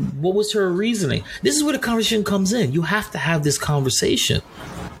 So what was her reasoning? This is where the conversation comes in. You have to have this conversation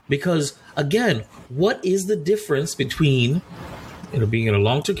because, again, what is the difference between being in a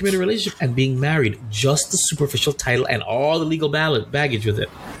long-term committed relationship and being married? Just the superficial title and all the legal baggage with it.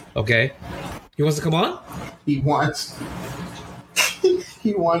 Okay, he wants to come on. He wants.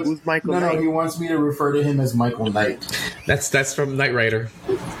 Who's Michael Knight? No, he wants me to refer to him as Michael Knight. That's from Knight Rider.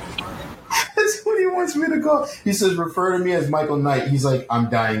 That's what he wants wants me to go. He says, refer to me as Michael Knight. He's like, I'm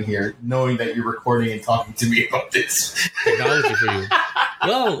dying here, knowing that you're recording and talking to me about this. Technology for you.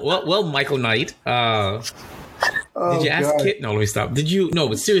 Well, Michael Knight. Did you ask Kit? No, let me stop. Did you? No,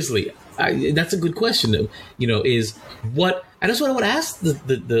 but seriously, that's a good question. Though. Is what? And that's what I would ask the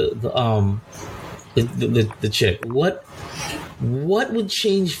chick. What would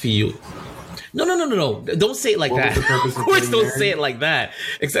change for you? No. Don't say it like that. Of course, don't say it like that.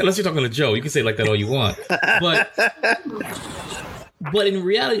 Except unless you're talking to Joe, you can say it like that all you want. But in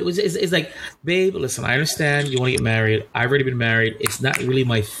reality, it's like, babe, listen, I understand you want to get married. I've already been married. It's not really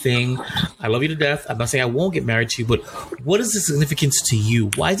my thing. I love you to death. I'm not saying I won't get married to you, but what is the significance to you?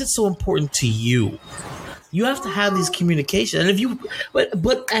 Why is it so important to you? You have to have these communications. And if you,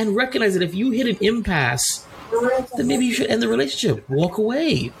 and recognize that if you hit an impasse, then maybe you should end the relationship. Walk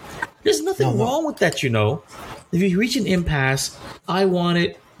away. There's nothing wrong with that, If you reach an impasse, I want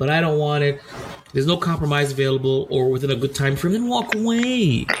it, but I don't want it. There's no compromise available or within a good time frame, then walk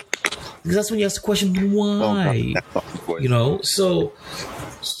away. Because that's when you ask the question, why?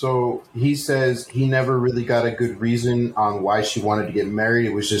 So he says he never really got a good reason on why she wanted to get married.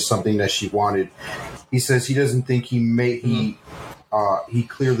 It was just something that she wanted. He says he doesn't think he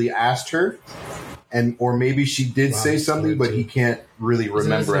clearly asked her, or maybe she did say something, but he can't really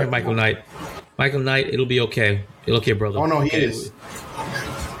remember it. Michael Knight, it'll be okay. It'll okay, brother. Oh no, he is.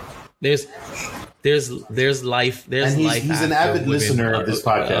 There's life. There's life. He's an avid listener of this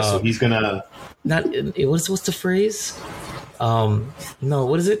podcast, so he's gonna. What's the phrase? No,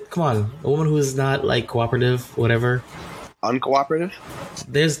 what is it? Come on, a woman who is not like cooperative, whatever. Uncooperative.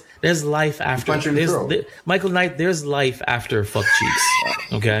 There's life after. Michael Knight. There's life after fuck cheeks.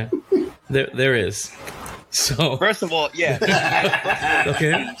 Okay, there is. So first of all, yeah.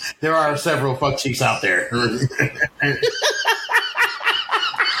 Okay. There are several fuck cheeks out there.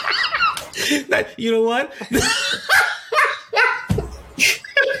 You know what?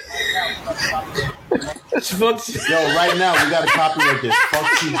 Yo, right now we got to copyright this.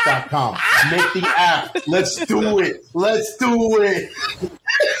 Fuckcheeks.com. Make the app. Let's do it.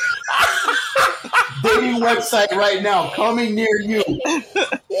 Dating website right now, coming near you.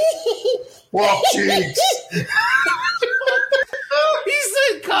 Fuckcheeks. He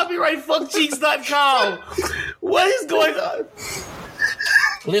said copyright fuckcheeks.com. What is going on?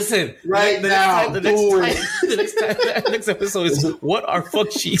 Listen, the next episode is what are fuck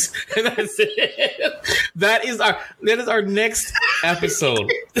cheeks, and that's it. That is our next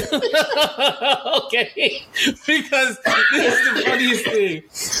episode. Okay, because this is the funniest thing.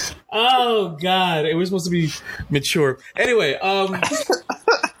 Oh God, it was supposed to be mature. Anyway,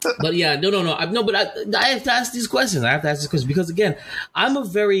 but yeah, no. But I have to ask these questions. Because again, I'm a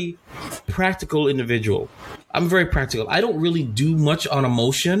very practical individual. I'm very practical. I don't really do much on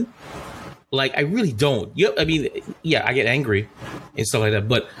emotion. Like, I really don't. I get angry and stuff like that.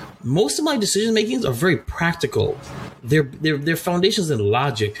 But most of my decision makings are very practical. They're foundations in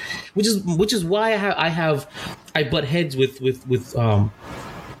logic, which is why I butt heads with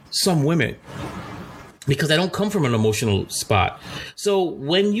some women, because I don't come from an emotional spot. So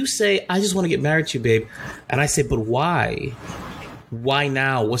when you say, I just want to get married to you, babe, and I say, but why? Why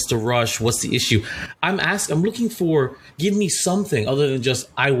now? What's the rush? What's the issue? I'm looking for, give me something other than just,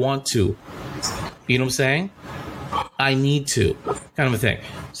 I want to. You know what I'm saying? I need to, kind of a thing.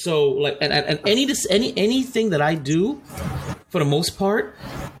 So like, and anything that I do, for the most part,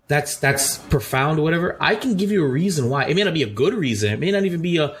 that's profound or whatever, I can give you a reason why. It may not be a good reason. It may not even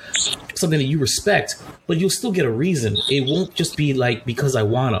be something that you respect, but you'll still get a reason. It won't just be like, because I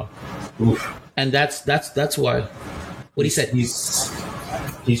wanna. Oof. And that's why. What he said.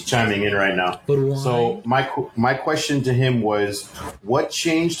 He's chiming in right now. But why? So my question to him was, what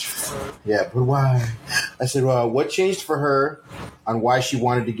changed? Yeah, but why? I said, well, what changed for her on why she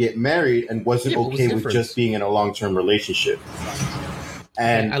wanted to get married, and was it okay with just being in a long-term relationship?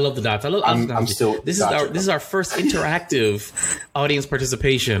 And I love the dots. I'm still. This is our first interactive audience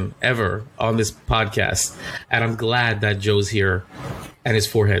participation ever on this podcast, and I'm glad that Joe's here and his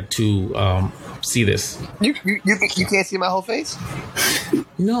forehead to see this. You can't see my whole face?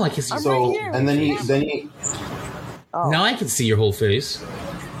 No, I can see. So right, and then he. Oh. Now I can see your whole face.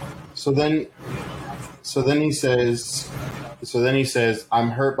 So then he says. So then he says,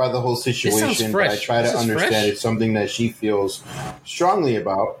 I'm hurt by the whole situation, but I try to understand it's something that she feels strongly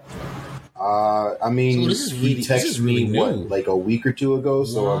about. So he texted me, like a week or two ago,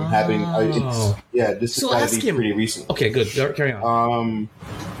 so wow. I'm having... this has got to be pretty recent. Okay, good. Carry on.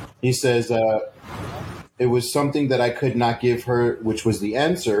 He says, it was something that I could not give her, which was the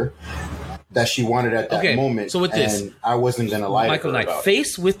answer. that she wanted at that moment. So with this, and I wasn't going to lie to her Knight, about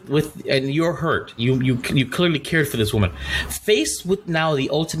faced with, and you're hurt. You clearly cared for this woman. Faced with now the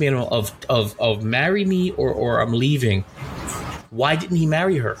ultimatum of marry me or I'm leaving. Why didn't he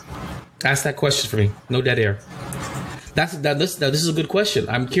marry her? Ask that question for me. No dead air. This is a good question.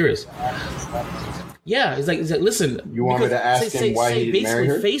 I'm curious. Yeah, it's like listen. You want me to ask him why he didn't marry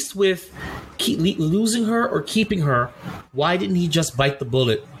her? Faced with losing her or keeping her, why didn't he just bite the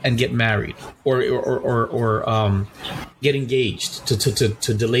bullet and get married or get engaged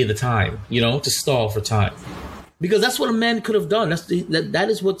to delay the time? To stall for time. Because that's what a man could have done. That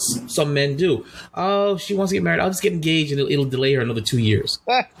is what some men do. Oh, she wants to get married. I'll just get engaged, and it'll delay her another 2 years.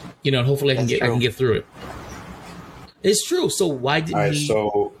 And hopefully I can get through it. It's true. So why didn't he?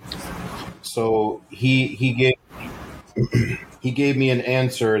 So he gave me an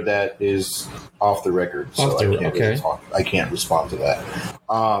answer that is off the record. I can't respond to that.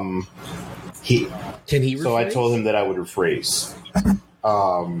 Can he rephrase? So I told him that I would rephrase.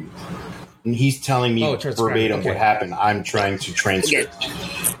 And he's telling me verbatim what happened. I'm trying to transcribe.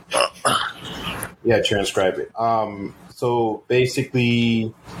 Transcribe it. So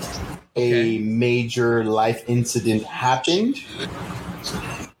basically, a major life incident happened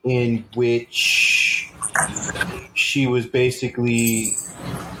in which she was basically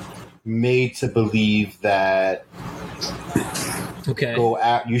made to believe that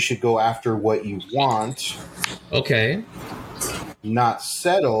you should go after what you want. Okay. Not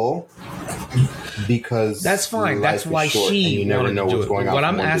settle because that's fine. That's why she never know what's going on. What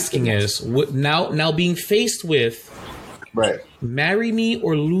I'm asking is, now being faced with, marry me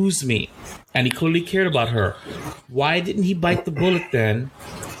or lose me, and he clearly cared about her. Why didn't he bite the bullet then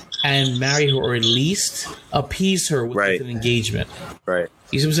and marry her, or at least appease her with an engagement? Right.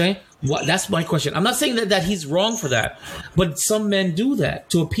 You see what I'm saying? That's my question. I'm not saying that he's wrong for that, but some men do that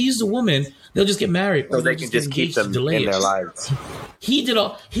to appease the woman. They'll just get married, so they can just keep them in their lives. He did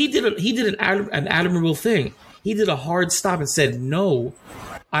an admirable thing. He did a hard stop and said, "No,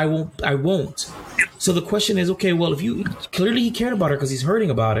 I won't." So the question is, okay, well, if you clearly he cared about her because he's hurting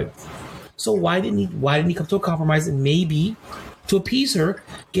about it. So why didn't he come to a compromise and maybe to appease her,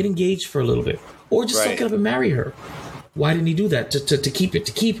 get engaged for a little bit, or just suck it up and marry her? Why didn't he do that to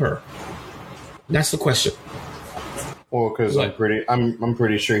keep her? That's the question. Well, because I'm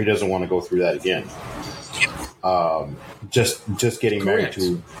pretty sure he doesn't want to go through that again. Just getting married to.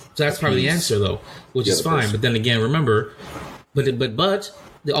 So that's probably the answer, though, which is fine. Person. But then again, remember, but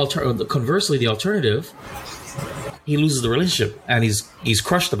conversely, the alternative, he loses the relationship and he's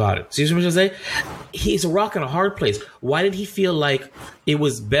crushed about it. See what I'm trying to say? He's a rock in a hard place. Why did he feel like it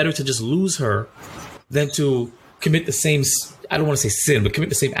was better to just lose her than to commit the same? I don't want to say sin, but commit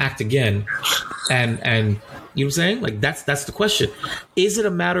the same act again, and. You know what I'm saying? Like that's the question. Is it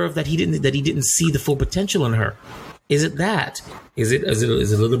a matter of that he didn't see the full potential in her? Is it that? Is it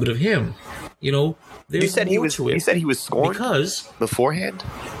a little bit of him? You said he was scorned because beforehand.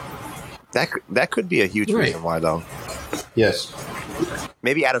 That could be a huge reason why, though. Yes.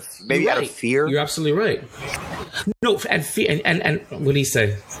 Maybe out of fear. You're absolutely right. No, and fear. And what did he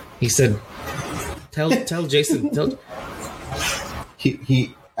say? He said, "Tell Jason."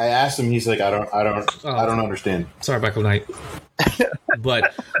 He. I asked him. He's like, I don't understand. Sorry, Michael Knight.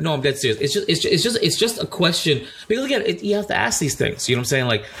 But no, I'm dead serious. It's just a question because again, you have to ask these things. You know what I'm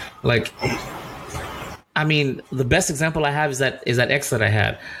saying? Like, I mean, the best example I have is that ex that I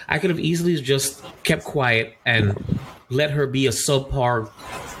had. I could have easily just kept quiet and let her be a subpar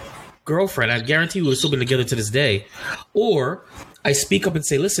girlfriend. I guarantee we would have still been together to this day. Or I speak up and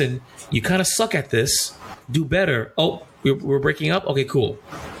say, listen, you kind of suck at this. Do better. Oh, we're breaking up? Okay, cool.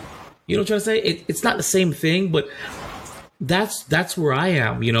 You know what I'm trying to say? It's not the same thing, but that's where I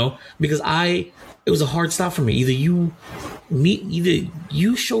am, because it was a hard stop for me. Either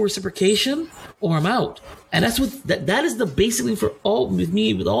you show reciprocation or I'm out. And that's what that is the basically for all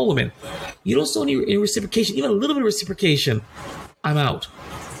with all women. You don't show any reciprocation, even a little bit of reciprocation, I'm out.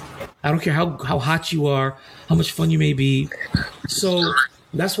 I don't care how hot you are, how much fun you may be. So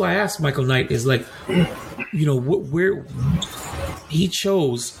that's why I asked Michael Knight is like, where he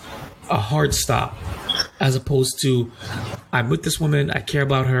chose a hard stop as opposed to I'm with this woman, I care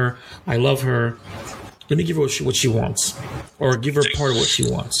about her, I love her, let me give her what she wants or give her part of what she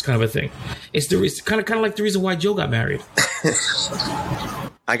wants, kind of a thing. It's kind of like the reason why Joe got married.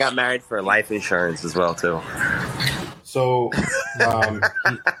 I got married for life insurance as well too. So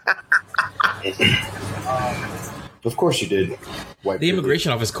Of course you did. The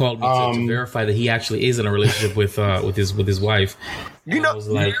immigration office called me to verify that he actually is in a relationship with his wife. You know,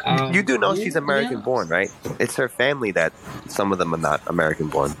 you do know she's American born, right? It's her family that some of them are not American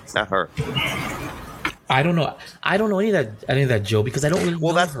born, not her. I don't know any of that, Joe, because I don't really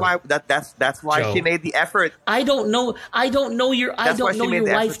know that's her. why that's why Joe. she made the effort. I don't know your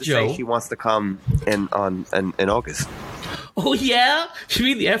wife, Joe. She wants to come in August. Oh yeah, she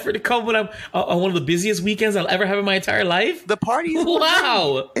made the effort to come when I'm on one of the busiest weekends I'll ever have in my entire life. The party is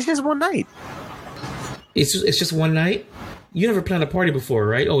it's just one night. It's just one night. You never planned a party before,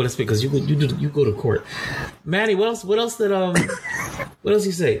 right? Oh, that's because you go to court. Manny, what else you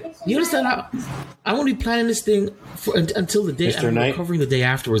say? You understand how I'm only planning this thing until the day I'm recovering the day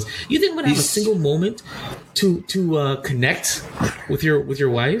afterwards. You think I'm gonna have a single moment to connect with your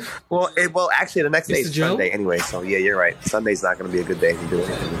wife? Well, actually, the next day is Sunday anyway. So yeah, you're right. Sunday's not gonna be a good day to do it.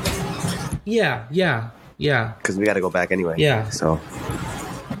 Yeah. Because we got to go back anyway. Yeah. So.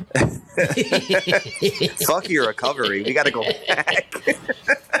 Fuck your recovery. We got to go back.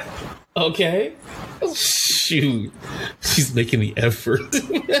 Okay. Shoot. She's making the effort.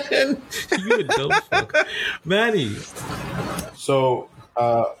 You a dumb fuck. Manny. So,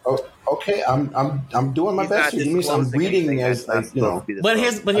 okay, I'm doing my best. I'm reading as But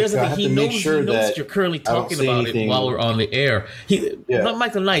here's the thing. He knows that you're currently talking about it while we're on the air.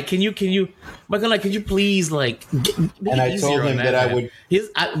 Michael Knight, can you please make and I told him that I would.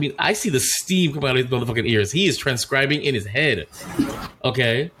 I see the steam come out of his motherfucking ears. He is transcribing in his head.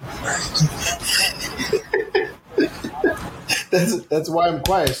 Okay. That's why I'm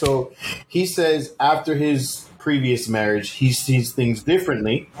quiet. So he says after his previous marriage, he sees things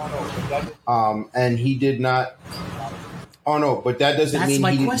differently, and he did not. Oh no, but that doesn't mean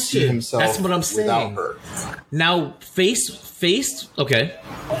he didn't see himself. That's what I'm saying. Without her. Now, faced. Okay.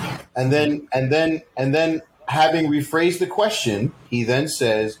 And then, having rephrased the question, he then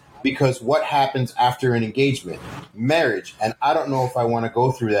says, "Because what happens after an engagement, marriage, and I don't know if I want to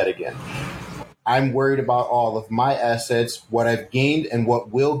go through that again. I'm worried about all of my assets, what I've gained and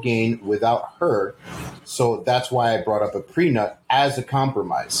what will gain without her. So that's why I brought up a prenup as a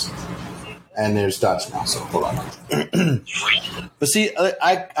compromise." And there's dots now, so hold on. But see,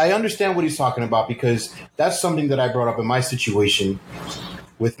 I understand what he's talking about, because that's something that I brought up in my situation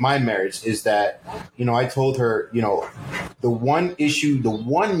with my marriage, is that, I told her, the one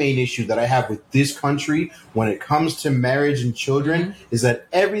main issue that I have with this country when it comes to marriage and children is that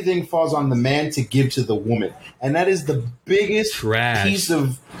everything falls on the man to give to the woman. And that is the biggest piece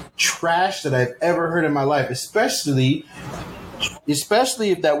of trash that I've ever heard in my life, especially if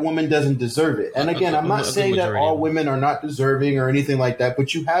that woman doesn't deserve it. And again, I'm not saying that all women are not deserving or anything like that,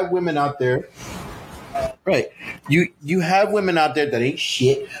 but you have women out there. Right. You have women out there that ain't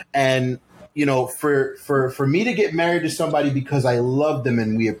shit. And, for me to get married to somebody because I love them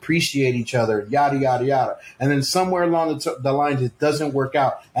and we appreciate each other, yada, yada, yada. And then somewhere along the lines, it doesn't work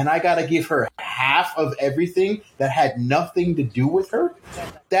out. And I got to give her half of everything that had nothing to do with her.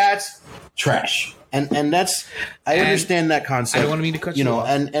 That's trash. And that's, I understand that concept. I don't want to mean to cut you off.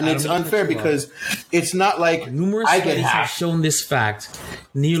 And it's unfair because it's not like numerous studies have shown this fact.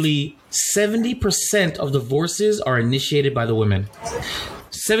 Nearly 70% of divorces are initiated by the women.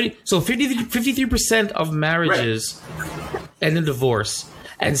 53% of marriages end in divorce.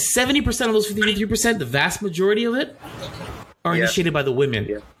 And 70% of those 53%, the vast majority of it, are initiated by the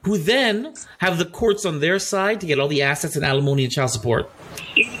women, who then have the courts on their side to get all the assets and alimony and child support.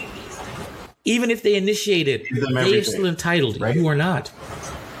 Even if they initiate it, they are still entitled. Right? You are not.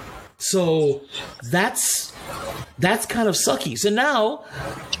 So that's kind of sucky. So now,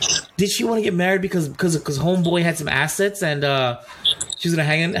 did she want to get married because homeboy had some assets and she's gonna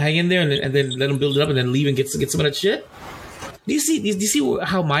hang in there and then let him build it up and then leave and get some of that shit? Do you see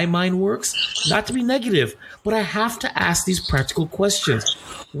how my mind works? Not to be negative, but I have to ask these practical questions.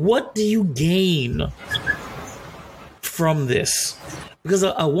 What do you gain from this? Because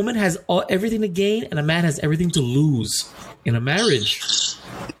a woman has everything to gain and a man has everything to lose in a marriage.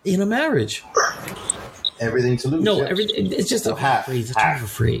 Everything to lose. No, everything. It's just a half phrase. It's half a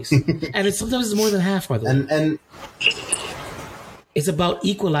phrase, and sometimes it's more than half. By the way, and it's about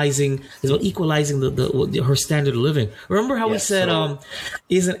equalizing. It's about equalizing her standard of living. Remember how we said,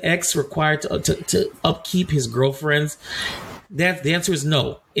 is an ex required to upkeep his girlfriends? The answer is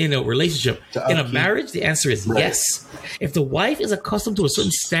no. In a relationship, in a marriage, the answer is yes. If the wife is accustomed to a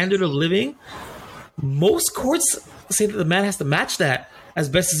certain standard of living, most courts say that the man has to match that as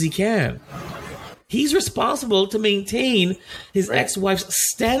best as he can. He's responsible to maintain his ex-wife's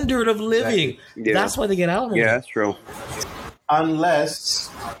standard of living. Yeah. That's why they get alimony. Yeah, that's true. unless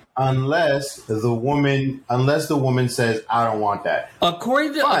the woman says, I don't want that.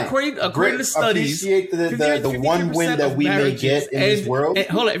 According to studies, appreciate the one win that we may get in this world.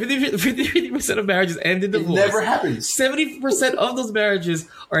 Hold on, 50% of marriages end in divorce. It never happens. 70% of those marriages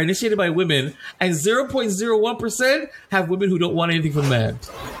are initiated by women, and 0.01% have women who don't want anything from men.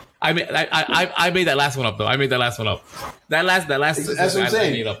 I made that last one up though. That last that's what I'm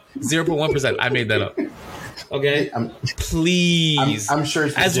saying. I made up 0.1%. I made that up. Okay, please. I'm sure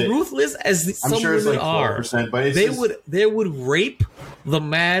it's as ruthless as some women like are, but they would rape the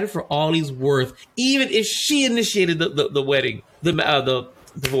man for all he's worth, even if she initiated the wedding, the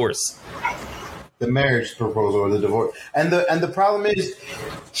divorce, the marriage proposal, or the divorce. And the problem is,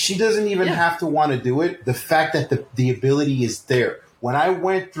 she doesn't even have to want to do it. The fact that the ability is there. When I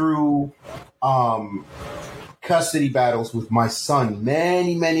went through custody battles with my son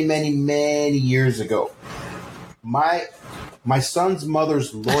many years ago, my son's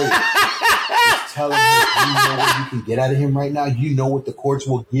mother's lawyer was telling her, you know what you can get out of him right now? You know what the courts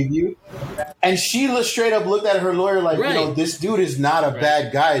will give you? And she straight up looked at her lawyer like, you know, this dude is not a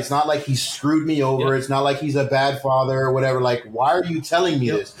bad guy. It's not like he screwed me over. It's not like he's a bad father or whatever. Like, why are you telling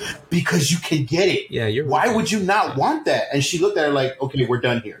me this? Because you can get it. Yeah, why would you not want that? And she looked at her like, okay, we're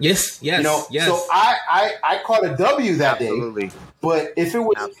done here. Yes. You know, so I caught a W that day. But if it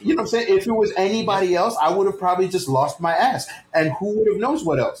was, you know what I'm saying? If it was anybody else, I would have probably just lost my ass. And who would have knows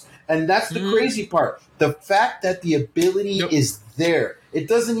what else? And that's the crazy part. The fact that the ability is there. It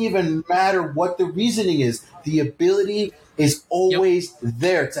doesn't even matter what the reasoning is. The ability is always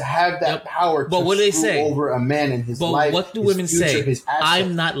there to have that power to what do they screw say? Over a man in his life. What do women say?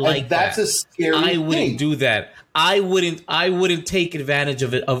 I'm not like that. That's a scary thing. I wouldn't do that. I wouldn't take advantage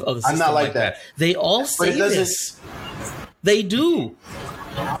of it of a system I'm not like that. They all say this. They do.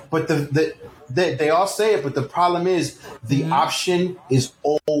 But they all say it, but the problem is the option is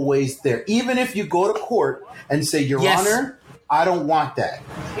always there. Even if you go to court and say, Your Honor, I don't want that.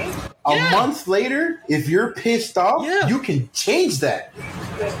 A month later, if you're pissed off, you can change that.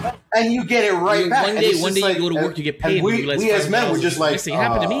 And you get it right back. One day you go to work, you get paid. We as men, we're just like, it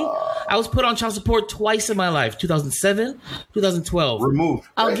happened to me. I was put on child support twice in my life, 2007, 2012. Removed.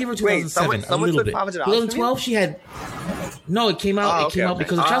 I'll give her 2007, a little bit. 2012, she had... No, it came out. It came out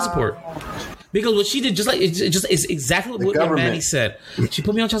because of child support. Because what she did, it's exactly what Manny said. She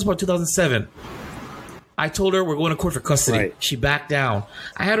put me on child support in 2007. I told her we're going to court for custody. Right. She backed down.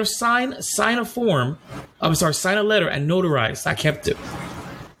 I had her sign a form. Sign a letter and notarize. I kept it.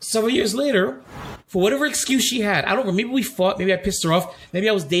 Several years later, for whatever excuse she had, I don't remember. Maybe we fought. Maybe I pissed her off. Maybe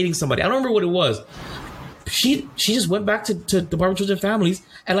I was dating somebody. I don't remember what it was. She just went back to Department of Children and Families,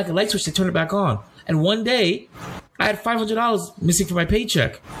 and like a light switch, they turned it back on. And one day, I had $500 missing from my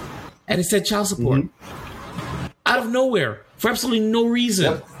paycheck, and it said child support. Out of nowhere, for absolutely no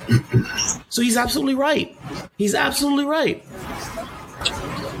reason. So he's absolutely right.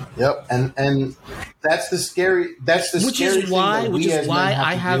 Yep, and that's the scary. That's the scary thing that we as men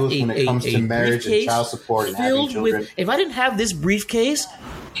have to deal with when it comes to marriage and child support and having children. If I didn't have this briefcase,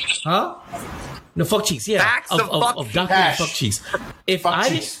 no, fuck cheeks, of documented fuck cheeks. If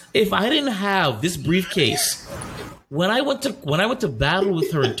I didn't have this briefcase, when I went to battle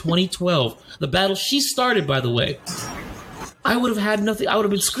with her in 2012, the battle she started, by the way, I would have had nothing. I would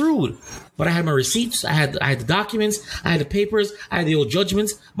have been screwed. But I had my receipts. I had the documents. I had the papers. I had the old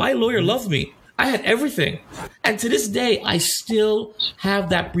judgments. My lawyer loved me. I had everything. And to this day, I still have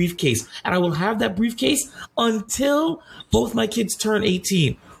that briefcase. And I will have that briefcase until both my kids turn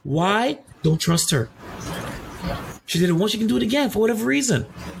 18. Why? Don't trust her. She did it once, she can do it again for whatever reason.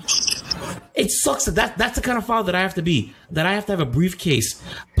 It sucks that's the kind of father that I have to be. That I have to have a briefcase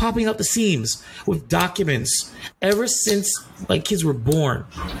popping out the seams with documents ever since my kids were born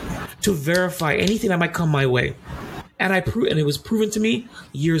to verify anything that might come my way. And it was proven to me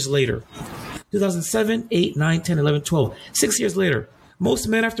years later. 2007, 8, 9, 10, 11, 12. 6 years later. Most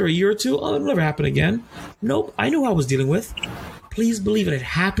men after a year or two, it'll never happen again. Nope, I knew who I was dealing with. Please believe it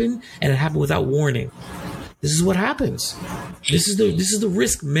happened, and it happened without warning. This is what happens. This is the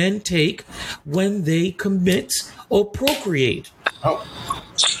risk men take when they commit or procreate. Oh.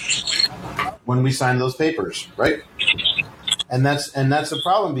 When we sign those papers, right? And that's the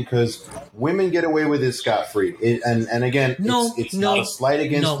problem because women get away with it scot-free. And again, it's not a slight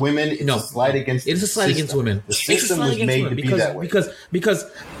against women. It's a slight against It's a slight against women. The system was made to be that way. Because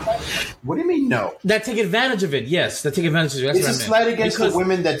what do you mean no? That take advantage of it, yes. That take advantage of it. That's it's a slight against the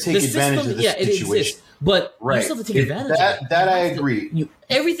women that take advantage of the situation. It exists. But you still have to take advantage of it. That I agree.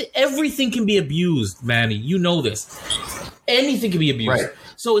 Everything can be abused, Manny. You know this. Anything can be abused. Right.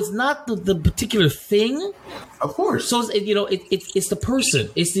 So it's not the particular thing. Of course. So it's the person,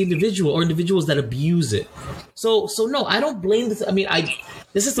 it's the individual or individuals that abuse it. So no, I don't blame this. I mean,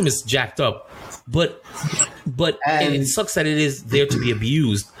 the system is jacked up, but and it sucks that it is there to be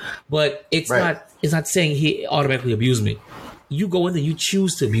abused. But it's not saying he automatically abused me. You go in there, you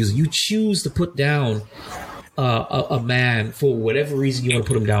choose to abuse. You choose to put down a man for whatever reason you want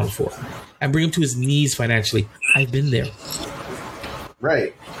to put him down for, and bring him to his knees financially. I've been there.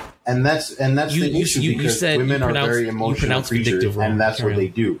 Right. And that's the issue, because women are very emotional creatures, and that's what they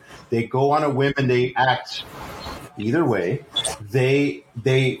do. They go on a whim and they act either way. They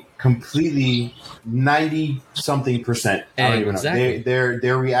completely 90-something%. I don't even know.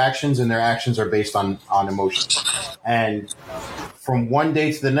 Their reactions and their actions are based on emotions. And from one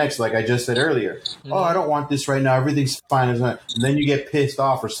day to the next, like I just said earlier, oh, I don't want this right now. Everything's fine. And then you get pissed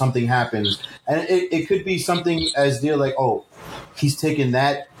off or something happens. And it could be something as dear like, oh, he's taking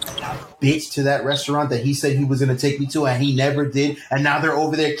that bitch to that restaurant that he said he was going to take me to, and he never did. And now they're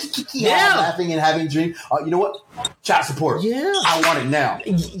over there laughing and having drinks. You know what? Child support. Yeah. I want it now.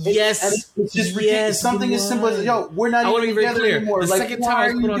 Yes. It's just ridiculous. Something as simple as, yo, we're not even together anymore. The second time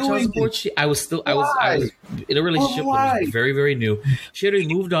I was put on child support, I was in a relationship that was very, very new. She had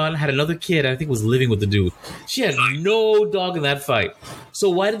already moved on, had another kid, I think was living with the dude. She had no dog in that fight. So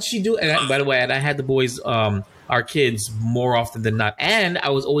why did she do it? And by the way, I had the boys, our kids, more often than not, and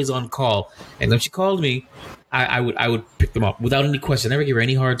I was always on call. And when she called me, I would pick them up without any question. I never gave her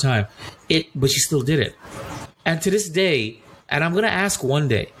any hard time. But she still did it. And to this day, and I'm gonna ask one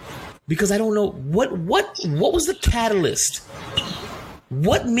day, because I don't know what was the catalyst.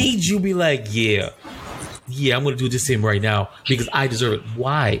 What made you be like, yeah, I'm gonna do this to him right now because I deserve it?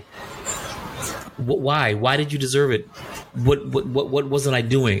 Why? Why did you deserve it? What wasn't I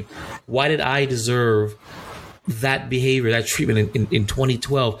doing? Why did I deserve that behavior, that treatment in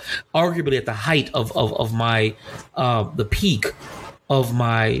 2012, arguably at the height of my the peak of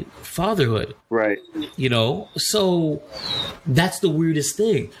my fatherhood? Right. So that's the weirdest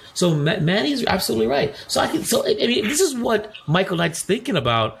thing. So Manny's absolutely right. So I mean, this is what Michael Knight's thinking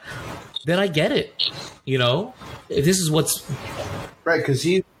about. Then I get it. If this is what's right, because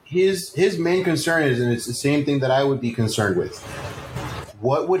his main concern is, and it's the same thing that I would be concerned with.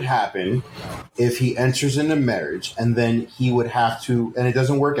 What would happen if he enters into marriage and then he would have to, and it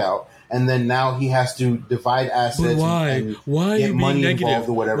doesn't work out, and then now he has to divide assets and get money involved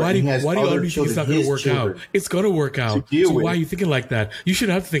or whatever. Why do you always think it's not going to work out? It's going to work out. So why are you thinking like that? You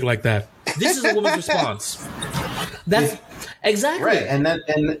shouldn't have to think like that. This is a woman's response. That's exactly right. And that's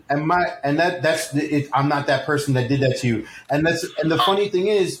it. I'm not that person that did that to you. And the funny thing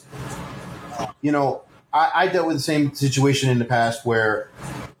is, I dealt with the same situation in the past where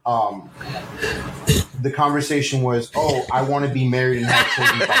the conversation was, oh, I want to be married and have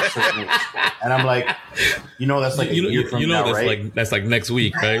children by a certain age. And I'm like, that's like a year from now, that's right? That's like next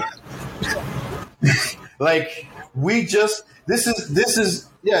week, right? Like, this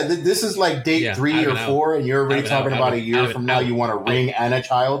is like date 3 or 4, and you're already talking about a year from now you want a ring and a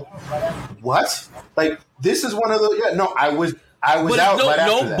child. What? Like, this is one of the, I was out right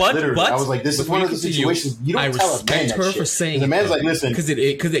after that. Literally, I was like, "This is one of the situations you don't tell a man that shit." For saying the man's like, "Listen," because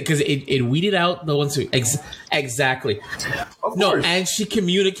it weeded out the ones who exactly. No, and she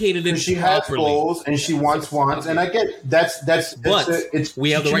communicated it. She has goals and she wants, and I get that's. But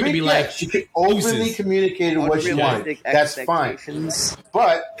we have the right to be like, she openly communicated what she wanted. That's fine.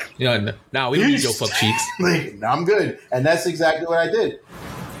 But now we don't need your fuck cheeks. I'm good, and that's exactly what I did.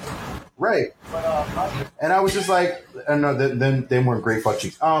 Right. And I was just like, no, then they weren't great fuck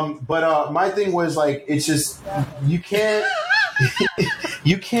cheeks. But my thing was like, it's just, you can't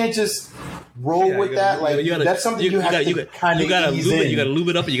just roll with that. Like, that's something you have to kind of ease in. You got to lube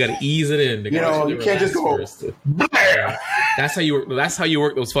it up and you got to ease it in. You can't just go. That's how you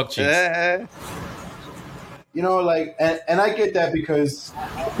work those fuck cheeks. Like, and I get that because.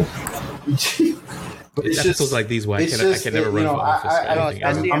 But it's episodes like these where I can never run for office.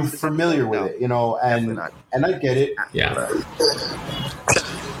 I'm familiar with it, and I get it. Yeah.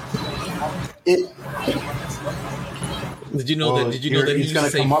 Did you know that? Did you know that he's going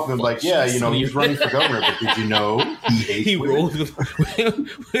to come up and be like, yeah, he's running for governor, but did you know he rolled with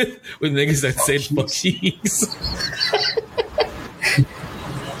niggas that said fuck cheeks?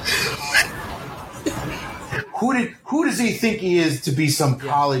 Who does he think he is to be some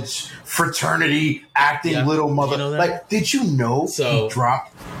college fraternity acting little mother? Like, did you know he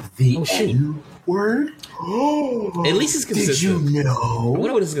dropped the N word? At least it's consistent. Did you know? I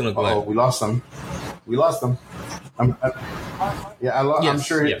wonder what this is going to look like. Oh, we lost him. I'm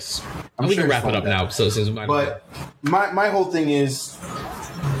sure. Yes. We can wrap it up now. So since but my whole thing is,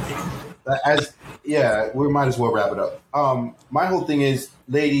 We might as well wrap it up. My whole thing is,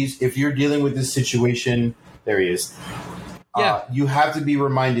 ladies, if you're dealing with this situation, there he is. You have to be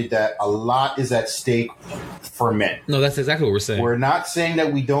reminded that a lot is at stake for men. No, that's exactly what we're saying. We're not saying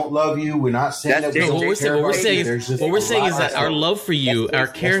that we don't love you. We're not saying that we don't care about you. What we're saying is that our love for you, our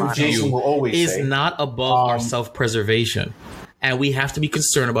caring for you, is not above our self-preservation. And we have to be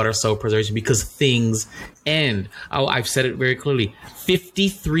concerned about our self-preservation because things end. I've said it very clearly.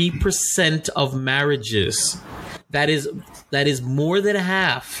 53% of marriages, that is more than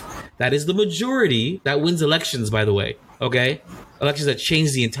half. That is the majority that wins elections, by the way. Okay? Elections that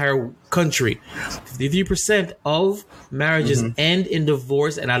change the entire country. 53% of marriages end in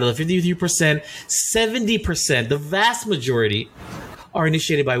divorce, and out of the 53%, 70%, the vast majority, are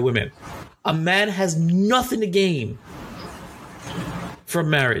initiated by women. A man has nothing to gain from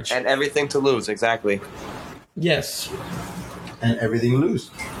marriage. And everything to lose, exactly. Yes. And everything to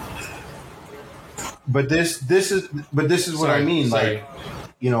lose. But this is what I mean. Sorry. Like,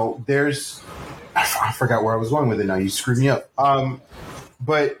 you know, I forgot where I was going with it now. You screwed me up.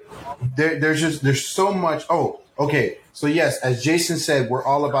 But there's so much. Oh, okay. So yes, as Jason said, we're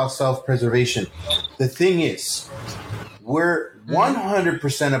all about self-preservation. The thing is, we're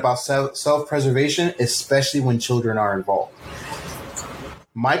 100% about self-preservation, especially when children are involved.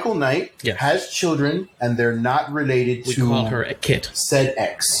 Michael Knight has children, and they're not related to call her a Kit. Said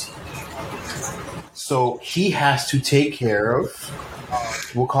X. So he has to take care of.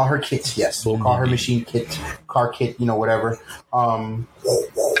 We'll call her Kit. Yes, we'll call her Machine Kit, Car Kit. You know, whatever.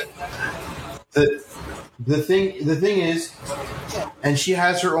 The thing is, and she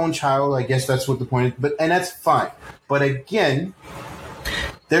has her own child. I guess that's what the point is. And that's fine. But again,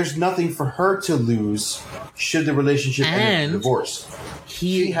 there's nothing for her to lose should the relationship end in divorce.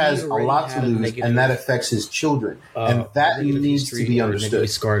 He has a lot to lose, and that affects his children, and that needs to be understood.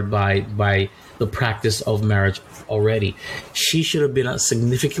 Scarred by the practice of marriage already. She should have been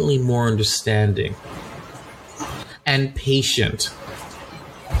significantly more understanding and patient.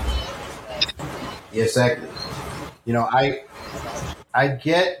 Exactly. You know, I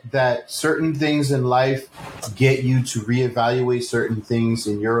get that certain things in life get you to reevaluate certain things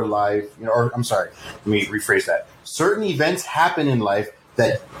in your life. You know, or I'm sorry, let me rephrase that. Certain events happen in life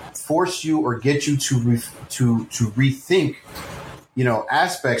that force you or get you to rethink, you know,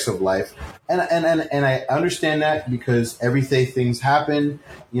 aspects of life. And I understand that because everyday things happen.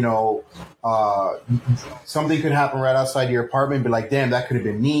 You know, something could happen right outside your apartment, be like, damn, that could have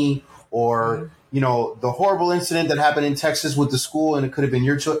been me. Or, you know, the horrible incident that happened in Texas with the school, and it could have been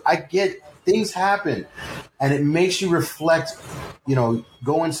your child. I get things happen, and it makes you reflect, you know,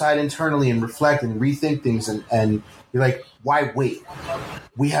 go inside internally and reflect and rethink things. And you're like, why wait?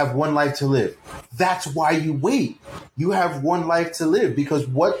 We have one life to live. That's why you wait. You have one life to live, because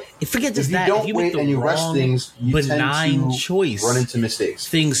if you don't wait and you rush things, you tend to run into mistakes.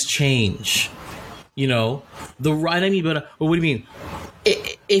 Things change. You know, what do you mean?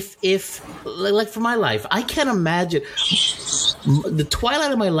 If like for my life, I can't imagine. The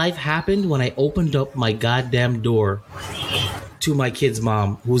twilight of my life happened when I opened up my goddamn door to my kid's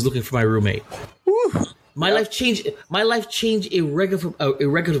mom, who was looking for my roommate. My life changed. My life changed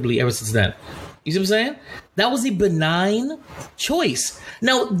irregularly ever since then. You see what I'm saying? That was a benign choice.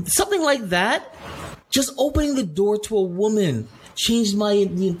 Now, something like that, just opening the door to a woman, changed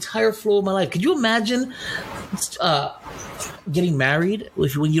the entire flow of my life. Could you imagine getting married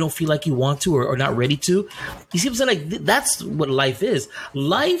when you don't feel like you want to or not ready to? You see what I'm saying? Like, that's what life is.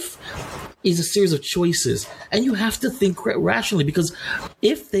 Life is a series of choices, and you have to think rationally, because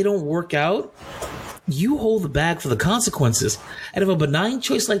if they don't work out, you hold the bag for the consequences. And if a benign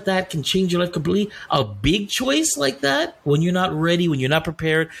choice like that can change your life completely, a big choice like that, when you're not ready, when you're not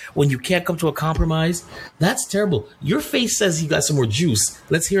prepared, when you can't come to a compromise, that's terrible. Your face says you got some more juice.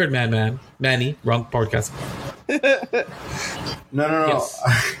 Let's hear it, Manny, wrong podcast. No.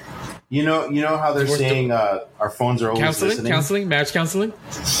 Yes. You know how they're saying our phones are always listening? Counseling, marriage counseling.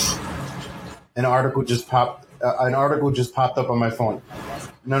 An article just popped up on my phone.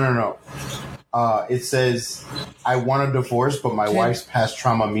 No. It says, I want a divorce, but my wife's past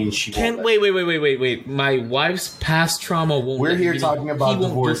trauma means she won't. Wait. My wife's past trauma won't. We're here talking about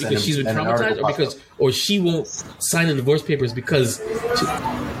divorce because she's been traumatized, or she won't sign the divorce papers because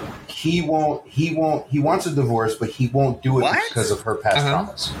he won't. He wants a divorce, but he won't do it because of her past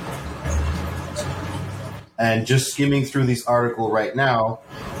traumas. And just skimming through this article right now,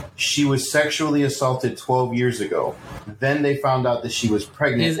 she was sexually assaulted 12 years ago. Then they found out that she was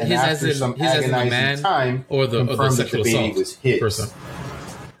pregnant, and after some agonizing time, confirmed that the baby was his. Person.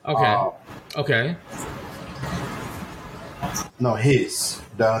 Okay. Okay. No,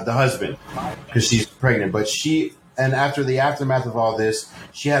 the husband, because she's pregnant. But and after the aftermath of all this,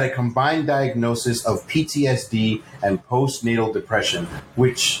 she had a combined diagnosis of PTSD and postnatal depression,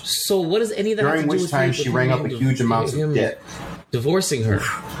 which so what does any of that during which time she rang up a huge amount of debt, divorcing her.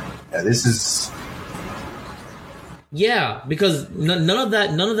 Yeah, this is. Yeah, because none of that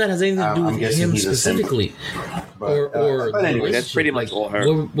has anything to do with him specifically, but anyway, that's pretty much all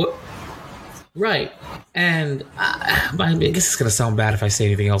her. Right, and I guess it's gonna sound bad if I say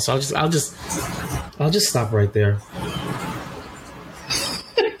anything else. So I'll just stop right there.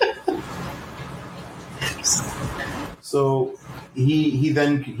 So he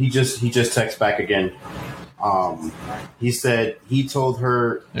just texts back again. He said he told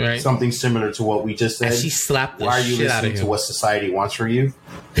her something similar to what we just said. And she slapped the Why are you shit out of listening to him? what society wants for you?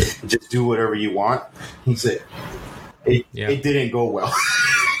 Just do whatever you want. He said it didn't go well.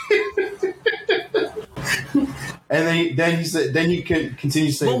 And then he said, then he continued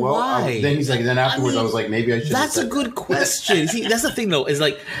to say, But why? Then he's like, then afterwards, I was like, maybe I should. That's a good question. See, that's the thing, though. Is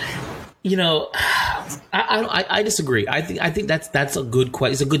like, you know, I disagree. I think that's a good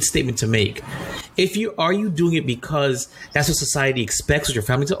question. It's a good statement to make. Are you doing it because that's what society expects, what your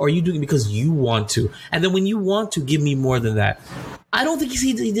family does, or are you doing it because you want to? And then when you want to, give me more than that. I don't think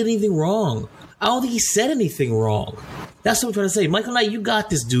he did anything wrong. I don't think he said anything wrong. That's what I'm trying to say. Michael Knight, you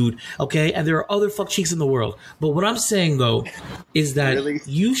got this, dude, okay? And there are other fuck cheeks in the world. But what I'm saying, though, is that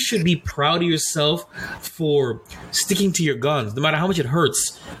you should be proud of yourself for sticking to your guns, no matter how much it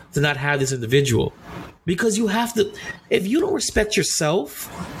hurts to not have this individual. Because you have to... If you don't respect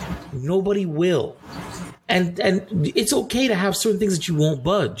yourself, nobody will. And it's okay to have certain things that you won't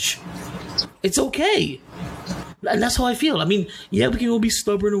budge. It's okay. And that's how I feel. I mean, yeah, we can all be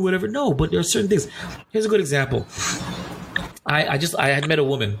stubborn or whatever. No, but there are certain things. Here's a good example. I had met a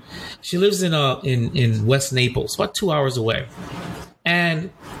woman. She lives in West Naples, about 2 hours away, and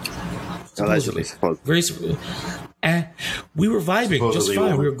and we were vibing just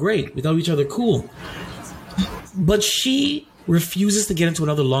fine. We were great. We thought each other cool, but she refuses to get into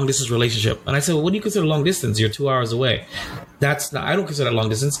another long distance relationship. And I said, well, what do you consider long distance? You're 2 hours away. That's not. I don't consider that long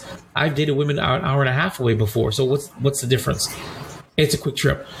distance. I've dated women an hour and a half away before. So what's the difference? It's a quick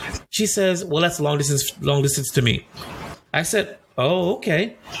trip. She says, well, that's long distance to me. I said, oh,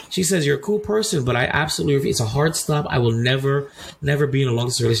 okay. She says, you're a cool person, but I absolutely, it's a hard stop. I will never be in a long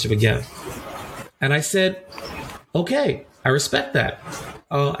distance relationship again. And I said, okay, I respect that.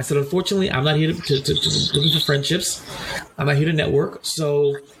 I said, unfortunately, I'm not here to looking for friendships. I'm not here to network.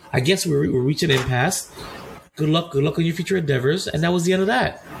 So I guess we're reaching an impasse. Good luck on your future endeavors. And that was the end of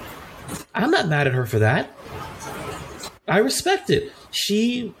that. I'm not mad at her for that. I respect it.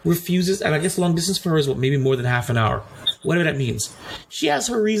 She refuses, and I guess long distance for her is maybe more than half an hour. Whatever that means. She has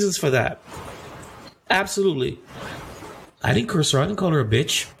her reasons for that. Absolutely. I didn't curse her. I didn't call her a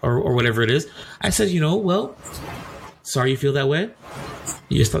bitch or whatever it is. I said, well, sorry you feel that way.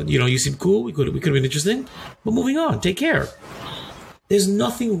 You just thought, you seem cool. We could have been interesting. But moving on. Take care. There's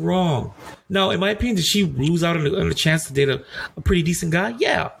nothing wrong. Now, in my opinion, did she lose out on a chance to date a pretty decent guy?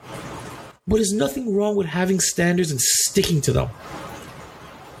 Yeah. But there's nothing wrong with having standards and sticking to them.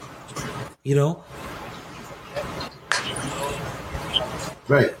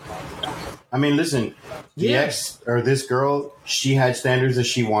 Right. I mean, listen, the ex or this girl, she had standards that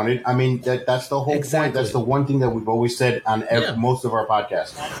she wanted. I mean, that's the whole point. That's the one thing that we've always said on most of our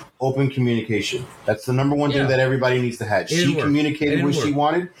podcasts. Open communication. That's the number one thing that everybody needs to have. She communicated what she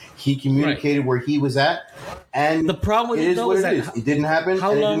wanted. He communicated where he was at. And the problem with it is what it is. It didn't happen.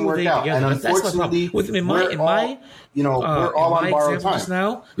 How long were they together? And unfortunately, we're all on borrowed time. Just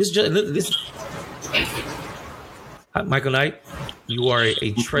now, Michael Knight, you are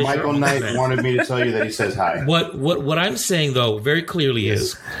a treasure. Michael Knight wanted me to tell you that he says hi. What I'm saying, though, very clearly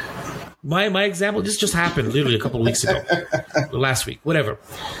is my example. This just happened literally a couple of weeks ago, last week, whatever.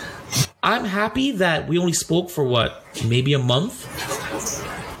 I'm happy that we only spoke for maybe a month,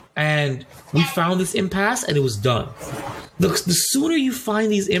 and we found this impasse, and it was done. The sooner you find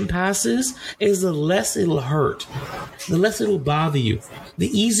these impasses, is the less it'll hurt, the less it'll bother you, the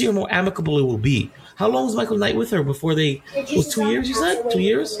easier, more amicable it will be. How long was Michael Knight with her before they... Was 2 years, you said? 2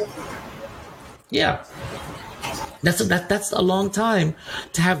 years? Yeah. That's a long time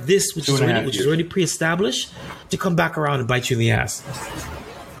to have this, which is already pre-established, to come back around and bite you in the ass.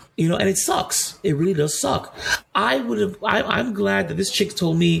 And it sucks. It really does suck. I'm glad that this chick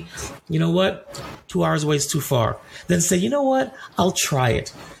told me, you know what? 2 hours away is too far. Then say, you know what? I'll try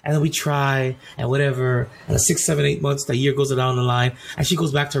it. And then we try and whatever. And 6, 7, 8 months, a year goes down the line. And she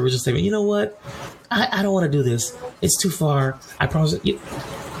goes back to her original statement. You know what? I don't want to do this. It's too far. I promise.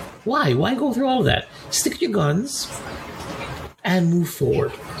 Why? Why go through all of that? Stick to your guns. and move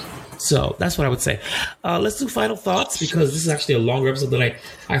forward. So that's what I would say. Let's do final thoughts because this is actually a longer episode than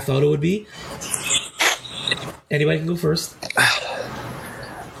I thought it would be. Anybody can go first.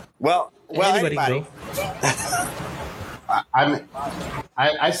 Well, anybody can go.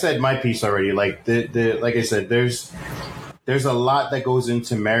 I said my piece already. Like like I said, there's a lot that goes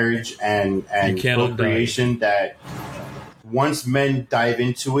into marriage and procreation that once men dive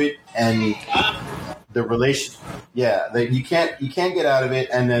into it and the relation, you can't get out of it.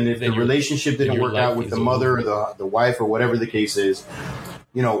 And then if the relationship didn't work out with the mother or the wife or whatever the case is,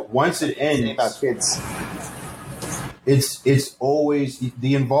 once it ends, it's always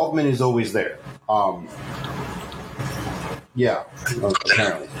the involvement is always there.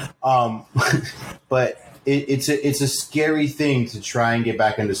 Apparently. But it's a scary thing to try and get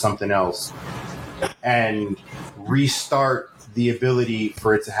back into something else and restart the ability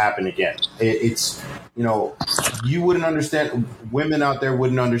for it to happen again. It's you wouldn't understand. Women out there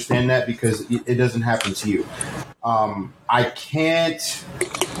wouldn't understand that because it doesn't happen to you. I can't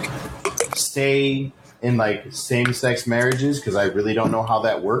stay in like same-sex marriages because I really don't know how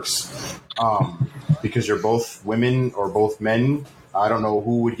that works. Because you're both women or both men. I don't know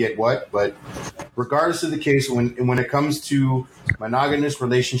who would get what, but regardless of the case, when it comes to monogamous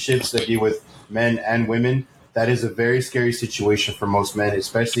relationships that deal with men and women, that is a very scary situation for most men,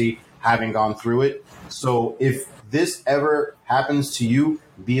 especially having gone through it. So if this ever happens to you,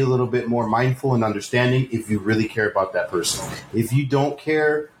 be a little bit more mindful and understanding if you really care about that person. If you don't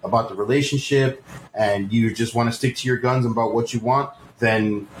care about the relationship and you just want to stick to your guns about what you want,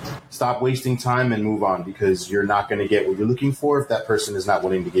 then stop wasting time and move on because you're not going to get what you're looking for if that person is not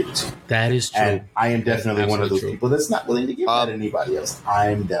willing to give it to you. That is true. And I am definitely one of those people that's not willing to give that to anybody else.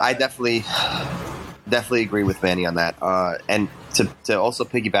 I definitely agree with Manny on that. And to also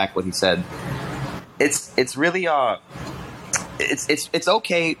piggyback what he said, it's really it's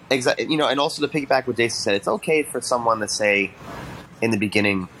okay, and also to piggyback what Jason said, it's okay for someone to say in the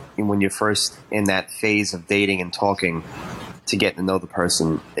beginning when you're first in that phase of dating and talking to get to know the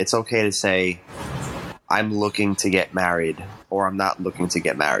person, it's okay to say, I'm looking to get married or I'm not looking to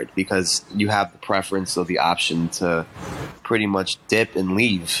get married, because you have the preference or the option to pretty much dip and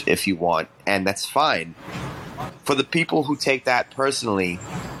leave if you want, and that's fine. For the people who take that personally,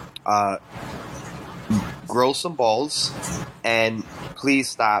 grow some balls and please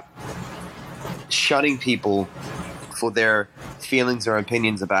stop shunning people for their feelings or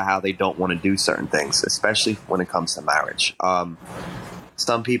opinions about how they don't want to do certain things, especially when it comes to marriage.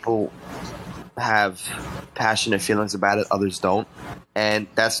 Some people have passionate feelings about it, others don't. And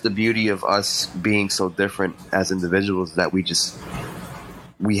that's the beauty of us being so different as individuals, that we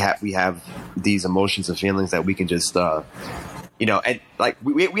have these emotions and feelings that we can just, and like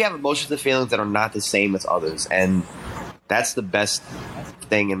we have emotions and feelings that are not the same as others. And that's the best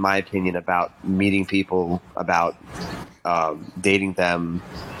thing, in my opinion, about meeting people, about dating them.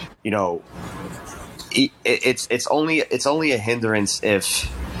 It's only a hindrance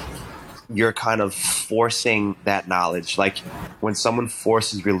if you're kind of forcing that knowledge. Like when someone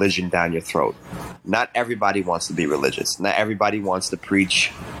forces religion down your throat. Not everybody wants to be religious. Not everybody wants to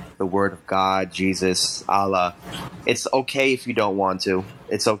preach the word of God, Jesus, Allah. It's okay if you don't want to.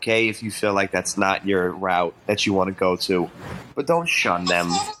 It's okay if you feel like that's not your route that you want to go to. But don't shun them.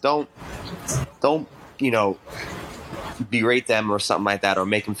 Don't berate them or something like that, or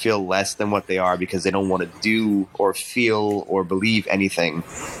make them feel less than what they are because they don't want to do or feel or believe anything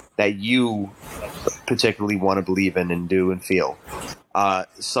that you particularly want to believe in and do and feel.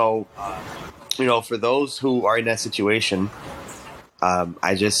 So for those who are in that situation,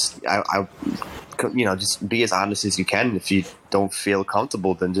 I just be as honest as you can. If you don't feel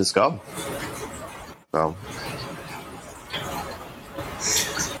comfortable, then just go. So.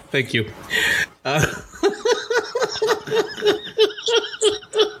 Thank you.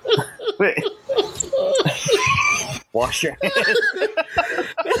 Wait. Wash your hands.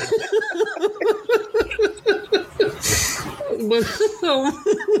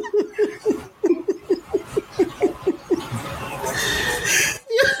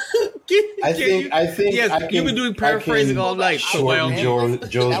 I think yes, you've been doing paraphrasing all night. So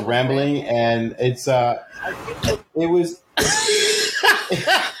Joe's rambling, and it's it was.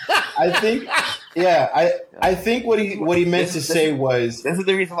 I think what he meant to say was, this is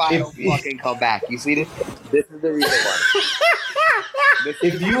the reason why I don't fucking come back. You see this? This is the reason why.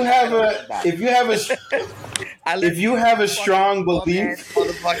 If you have a strong belief,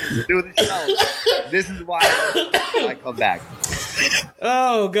 do the show. This is why I come back.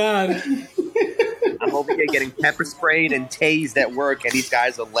 Oh God. I'm over here getting pepper sprayed and tased at work, and these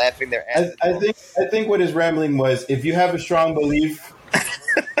guys are laughing their asses off. I think what his rambling was, if you have a strong belief,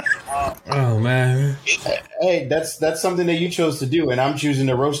 Oh man. hey, that's something that you chose to do, and I'm choosing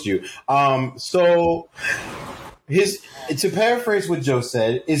to roast you. So to paraphrase what Joe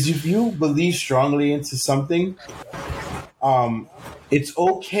said, is if you believe strongly into something, it's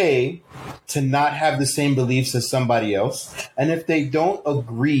okay to not have the same beliefs as somebody else. And if they don't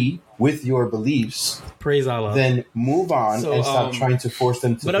agree with your beliefs, Praise Allah. then move on and stop trying to force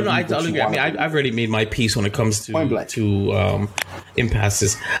them to. But no, I agree. I mean, I've already made my peace when it comes to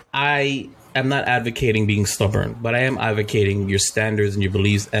impasses. I am not advocating being stubborn, but I am advocating your standards and your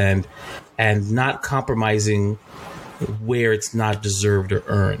beliefs and not compromising where it's not deserved or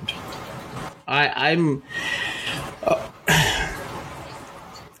earned. I'm.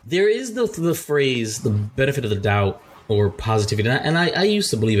 There is the phrase, the benefit of the doubt or positivity. And I used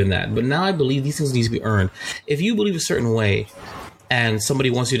to believe in that, but now I believe these things need to be earned. If you believe a certain way and somebody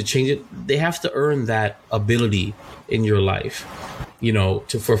wants you to change it, they have to earn that ability in your life, you know,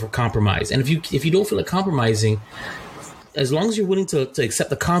 for compromise. And if you don't feel like compromising, as long as you're willing to accept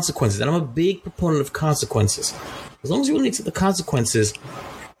the consequences, and I'm a big proponent of consequences, as long as you're willing to accept the consequences,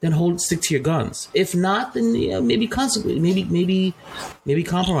 then stick to your guns. If not, then maybe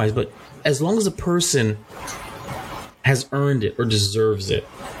compromise. But as long as a person has earned it or deserves it,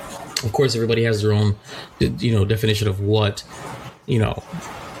 of course, everybody has their own, definition of what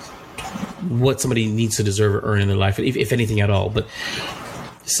somebody needs to deserve or earn in their life, if anything at all. But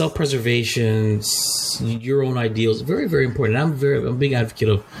self-preservation, your own ideals, very, very important. I'm a big advocate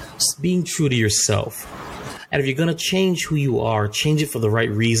of being true to yourself. And if you're going to change who you are, change it for the right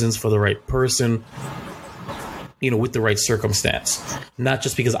reasons, for the right person, with the right circumstance. Not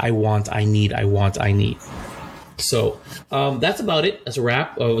just because I need. So that's about it. That's a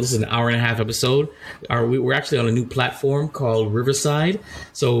wrap. This is an hour and a half episode. We're actually on a new platform called Riverside.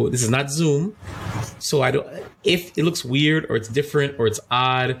 So this is not Zoom. So if it looks weird or it's different or it's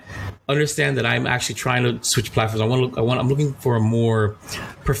odd, understand that I'm actually trying to switch platforms. I'm looking for a more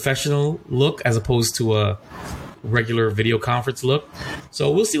professional look as opposed to a regular video conference look. So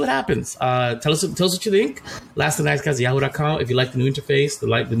we'll see what happens. Tell us what you think. LastNiceGuys@yahoo.com. If you like the new interface,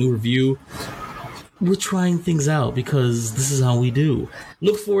 the new review. We're trying things out because this is how we do.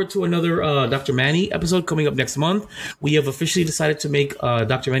 Look forward to another Dr. Manny episode coming up next month. We have officially decided to make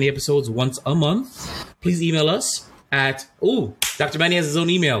Dr. Manny episodes once a month. Please email us at... Dr. Manny has his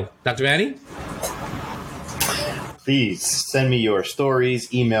own email. Dr. Manny? Please send me your stories,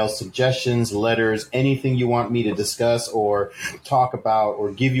 emails, suggestions, letters, anything you want me to discuss or talk about or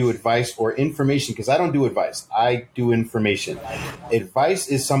give you advice or information, because I don't do advice. I do information. Advice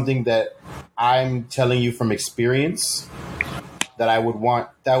is something that I'm telling you from experience that I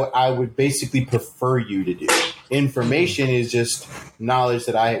would basically prefer you to do. Information is just knowledge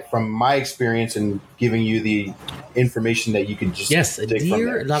that from my experience and giving you the information that you can just take from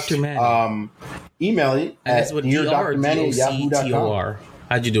there. Dr. Manny. Email it at deardrmanny@yahoo.com.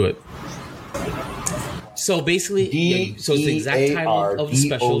 How'd you do it? So basically, so it's the exact title of the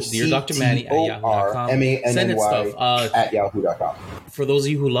special, Dear Dr. Manny at yahoo.com. Send it stuff at yahoo.com. For those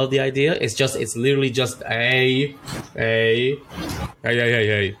of you who love the idea, it's literally just hey.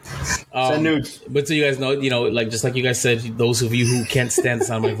 Send nudes. But so you guys know, just like you guys said, those of you who can't stand the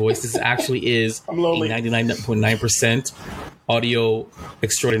sound of my voice, this actually is a 99.9% audio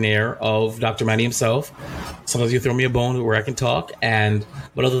extraordinaire of Dr. Manny himself. Sometimes you throw me a bone where I can talk,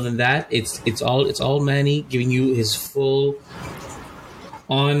 but other than that, it's all Manny giving you his full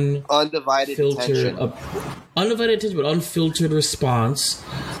undivided attention, but unfiltered response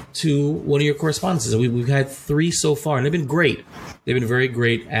to one of your correspondences. We've had 3 so far, and they've been great. They've been very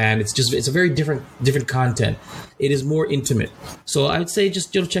great, and it's a very different content. It is more intimate. So I would say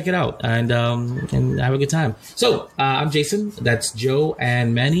just check it out and have a good time. So I'm Jason. That's Joe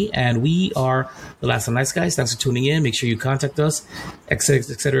and Manny, and we are the Last of the Nice Guys. Thanks for tuning in. Make sure you contact us, et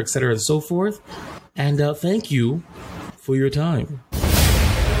cetera, and so forth. And thank you for your time.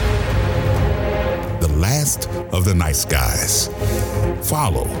 The Last of the Nice Guys.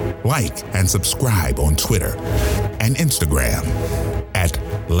 Follow, like, and subscribe on Twitter and Instagram at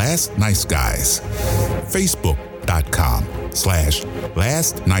Last Nice Guys,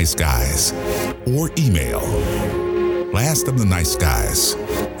 Facebook.com/Last Nice Guys, or email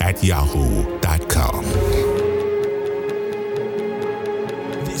LastOfTheNiceGuys@yahoo.com.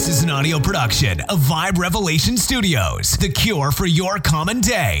 This is an audio production of Vibe Revelation Studios, the cure for your common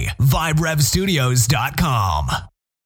day. VibeRevStudios.com.